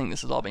me, I think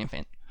this has all been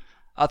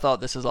I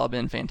thought this has all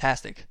been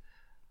fantastic.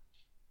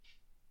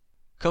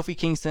 Kofi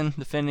Kingston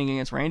defending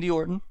against Randy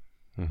Orton.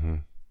 Mm-hmm.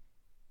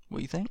 What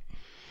do you think?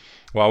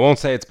 Well, I won't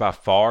say it's by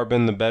far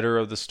been the better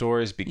of the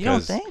stories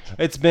because think?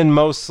 it's been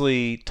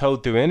mostly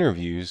told through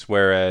interviews,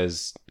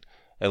 whereas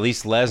at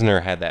least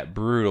Lesnar had that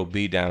brutal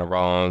beatdown of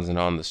Rollins and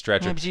on the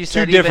stretcher. Yeah, but you Two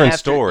said different even after,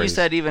 stories. You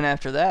said even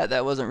after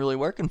that wasn't really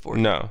working for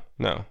you.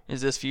 No. Is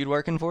this feud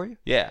working for you?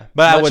 Yeah,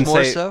 but I Much wouldn't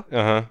more say so?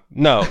 Uh-huh.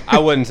 No, I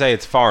wouldn't say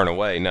it's far and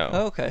away. No.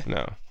 Oh, okay.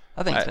 No.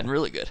 I think it's been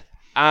really good.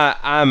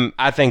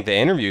 I think the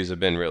interviews have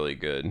been really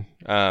good.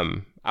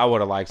 I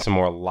would have liked some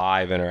more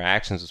live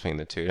interactions between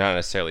the two, not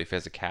necessarily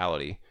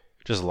physicality,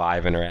 just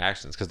live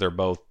interactions because they're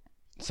both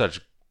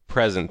such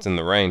presence in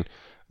the ring.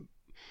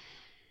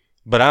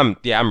 But I'm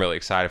really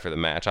excited for the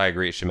match. I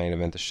agree it should main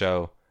event the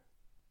show.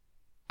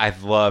 I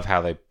love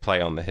how they play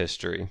on the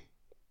history.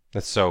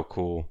 That's so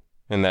cool,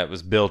 and that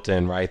was built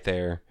in right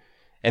there.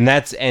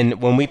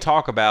 And when we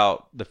talk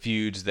about the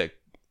feuds that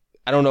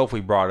I don't know if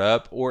we brought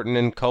up Orton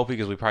and Kofi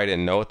because we probably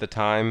didn't know at the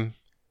time.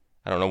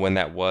 I don't know when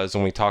that was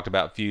when we talked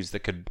about feuds that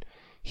could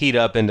heat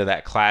up into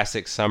that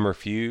classic summer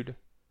feud.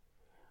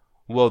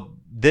 Well,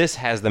 this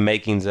has the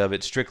makings of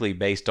it strictly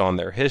based on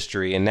their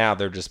history, and now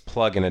they're just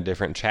plugging a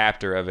different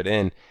chapter of it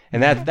in.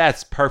 And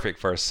that's perfect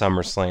for a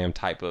SummerSlam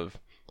type of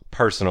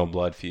personal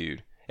blood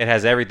feud. It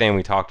has everything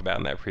we talked about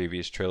in that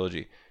previous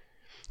trilogy.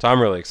 So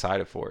I'm really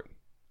excited for it.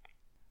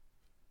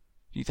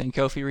 Do you think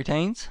Kofi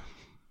retains?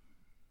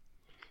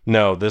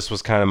 No, this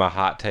was kind of my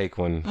hot take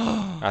one.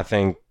 I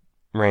think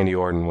Randy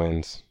Orton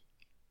wins.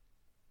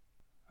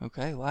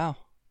 Okay, wow.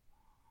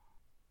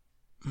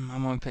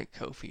 I'm going to pick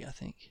Kofi, I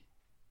think.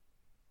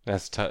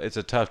 That's tough. It's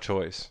a tough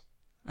choice.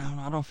 I don't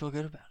know. I don't feel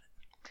good about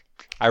it.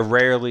 I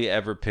rarely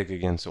ever pick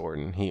against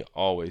Orton. He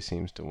always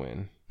seems to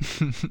win.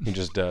 He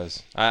just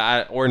does.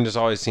 Orton just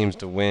always seems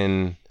to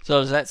win. So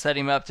does that set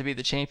him up to be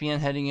the champion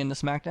heading into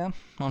SmackDown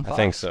on Fox? I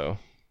think so.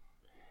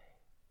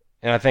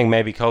 And I think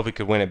maybe Kofi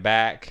could win it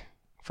back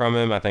from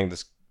him. I think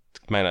this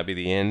might not be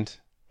the end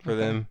for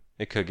them.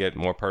 It could get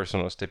more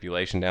personal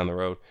stipulation down the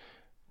road.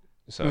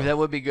 So Ooh, that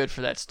would be good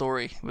for that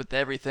story with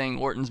everything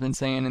Orton's been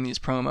saying in these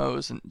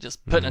promos and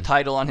just putting a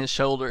title on his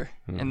shoulder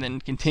and then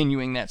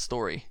continuing that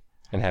story.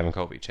 and having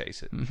Kofi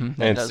chase it.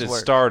 Mm-hmm, And does it work.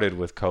 started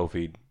with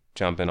Kofi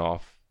jumping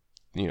off,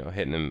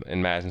 hitting him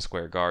in Madison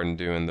Square Garden,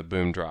 doing the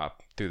boom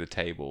drop through the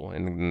table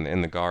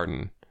in the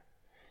garden.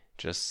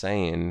 Just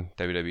saying,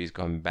 WWE's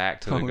going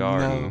back to the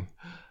garden.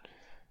 No.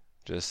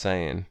 Just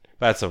saying.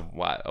 That's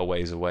a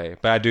ways away.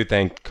 But I do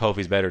think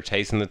Kofi's better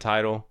chasing the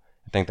title.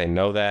 I think they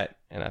know that,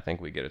 and I think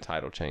we get a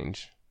title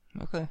change.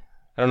 Okay.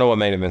 I don't know what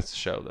main events to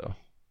show, though.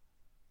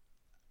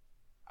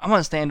 I'm going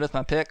to stand with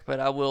my pick, but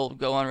I will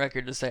go on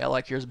record to say I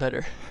like yours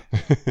better.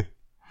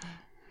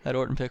 That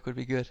Orton pick would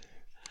be good.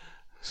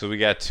 So we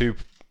got two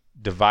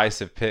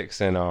divisive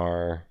picks in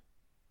our...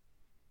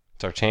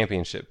 It's our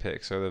championship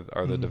picks, are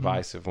the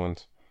divisive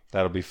ones.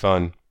 That'll be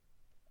fun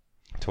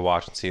to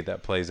watch and see if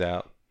that plays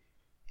out.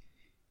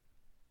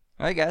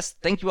 All right, guys.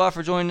 Thank you all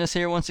for joining us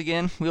here once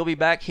again. We'll be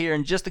back here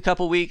in just a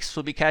couple weeks.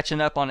 We'll be catching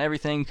up on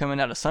everything coming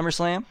out of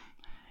SummerSlam.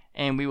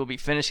 And we will be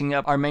finishing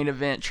up our main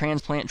event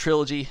Transplant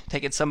Trilogy,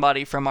 taking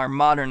somebody from our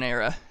modern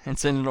era and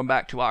sending them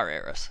back to our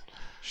eras.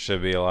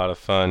 Should be a lot of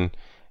fun.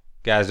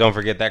 Guys, don't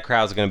forget that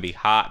crowd's going to be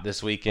hot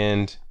this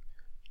weekend.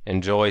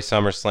 Enjoy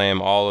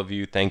SummerSlam, all of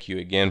you. Thank you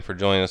again for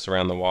joining us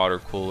around the water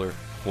cooler.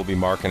 We'll be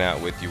marking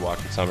out with you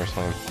watching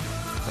SummerSlam.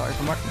 Sorry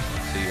for marking.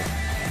 See you.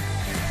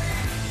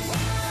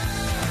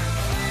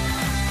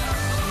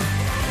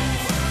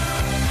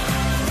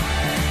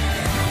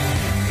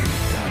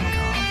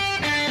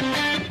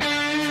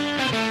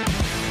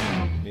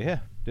 Yeah,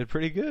 did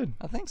pretty good.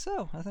 I think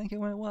so. I think it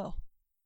went well.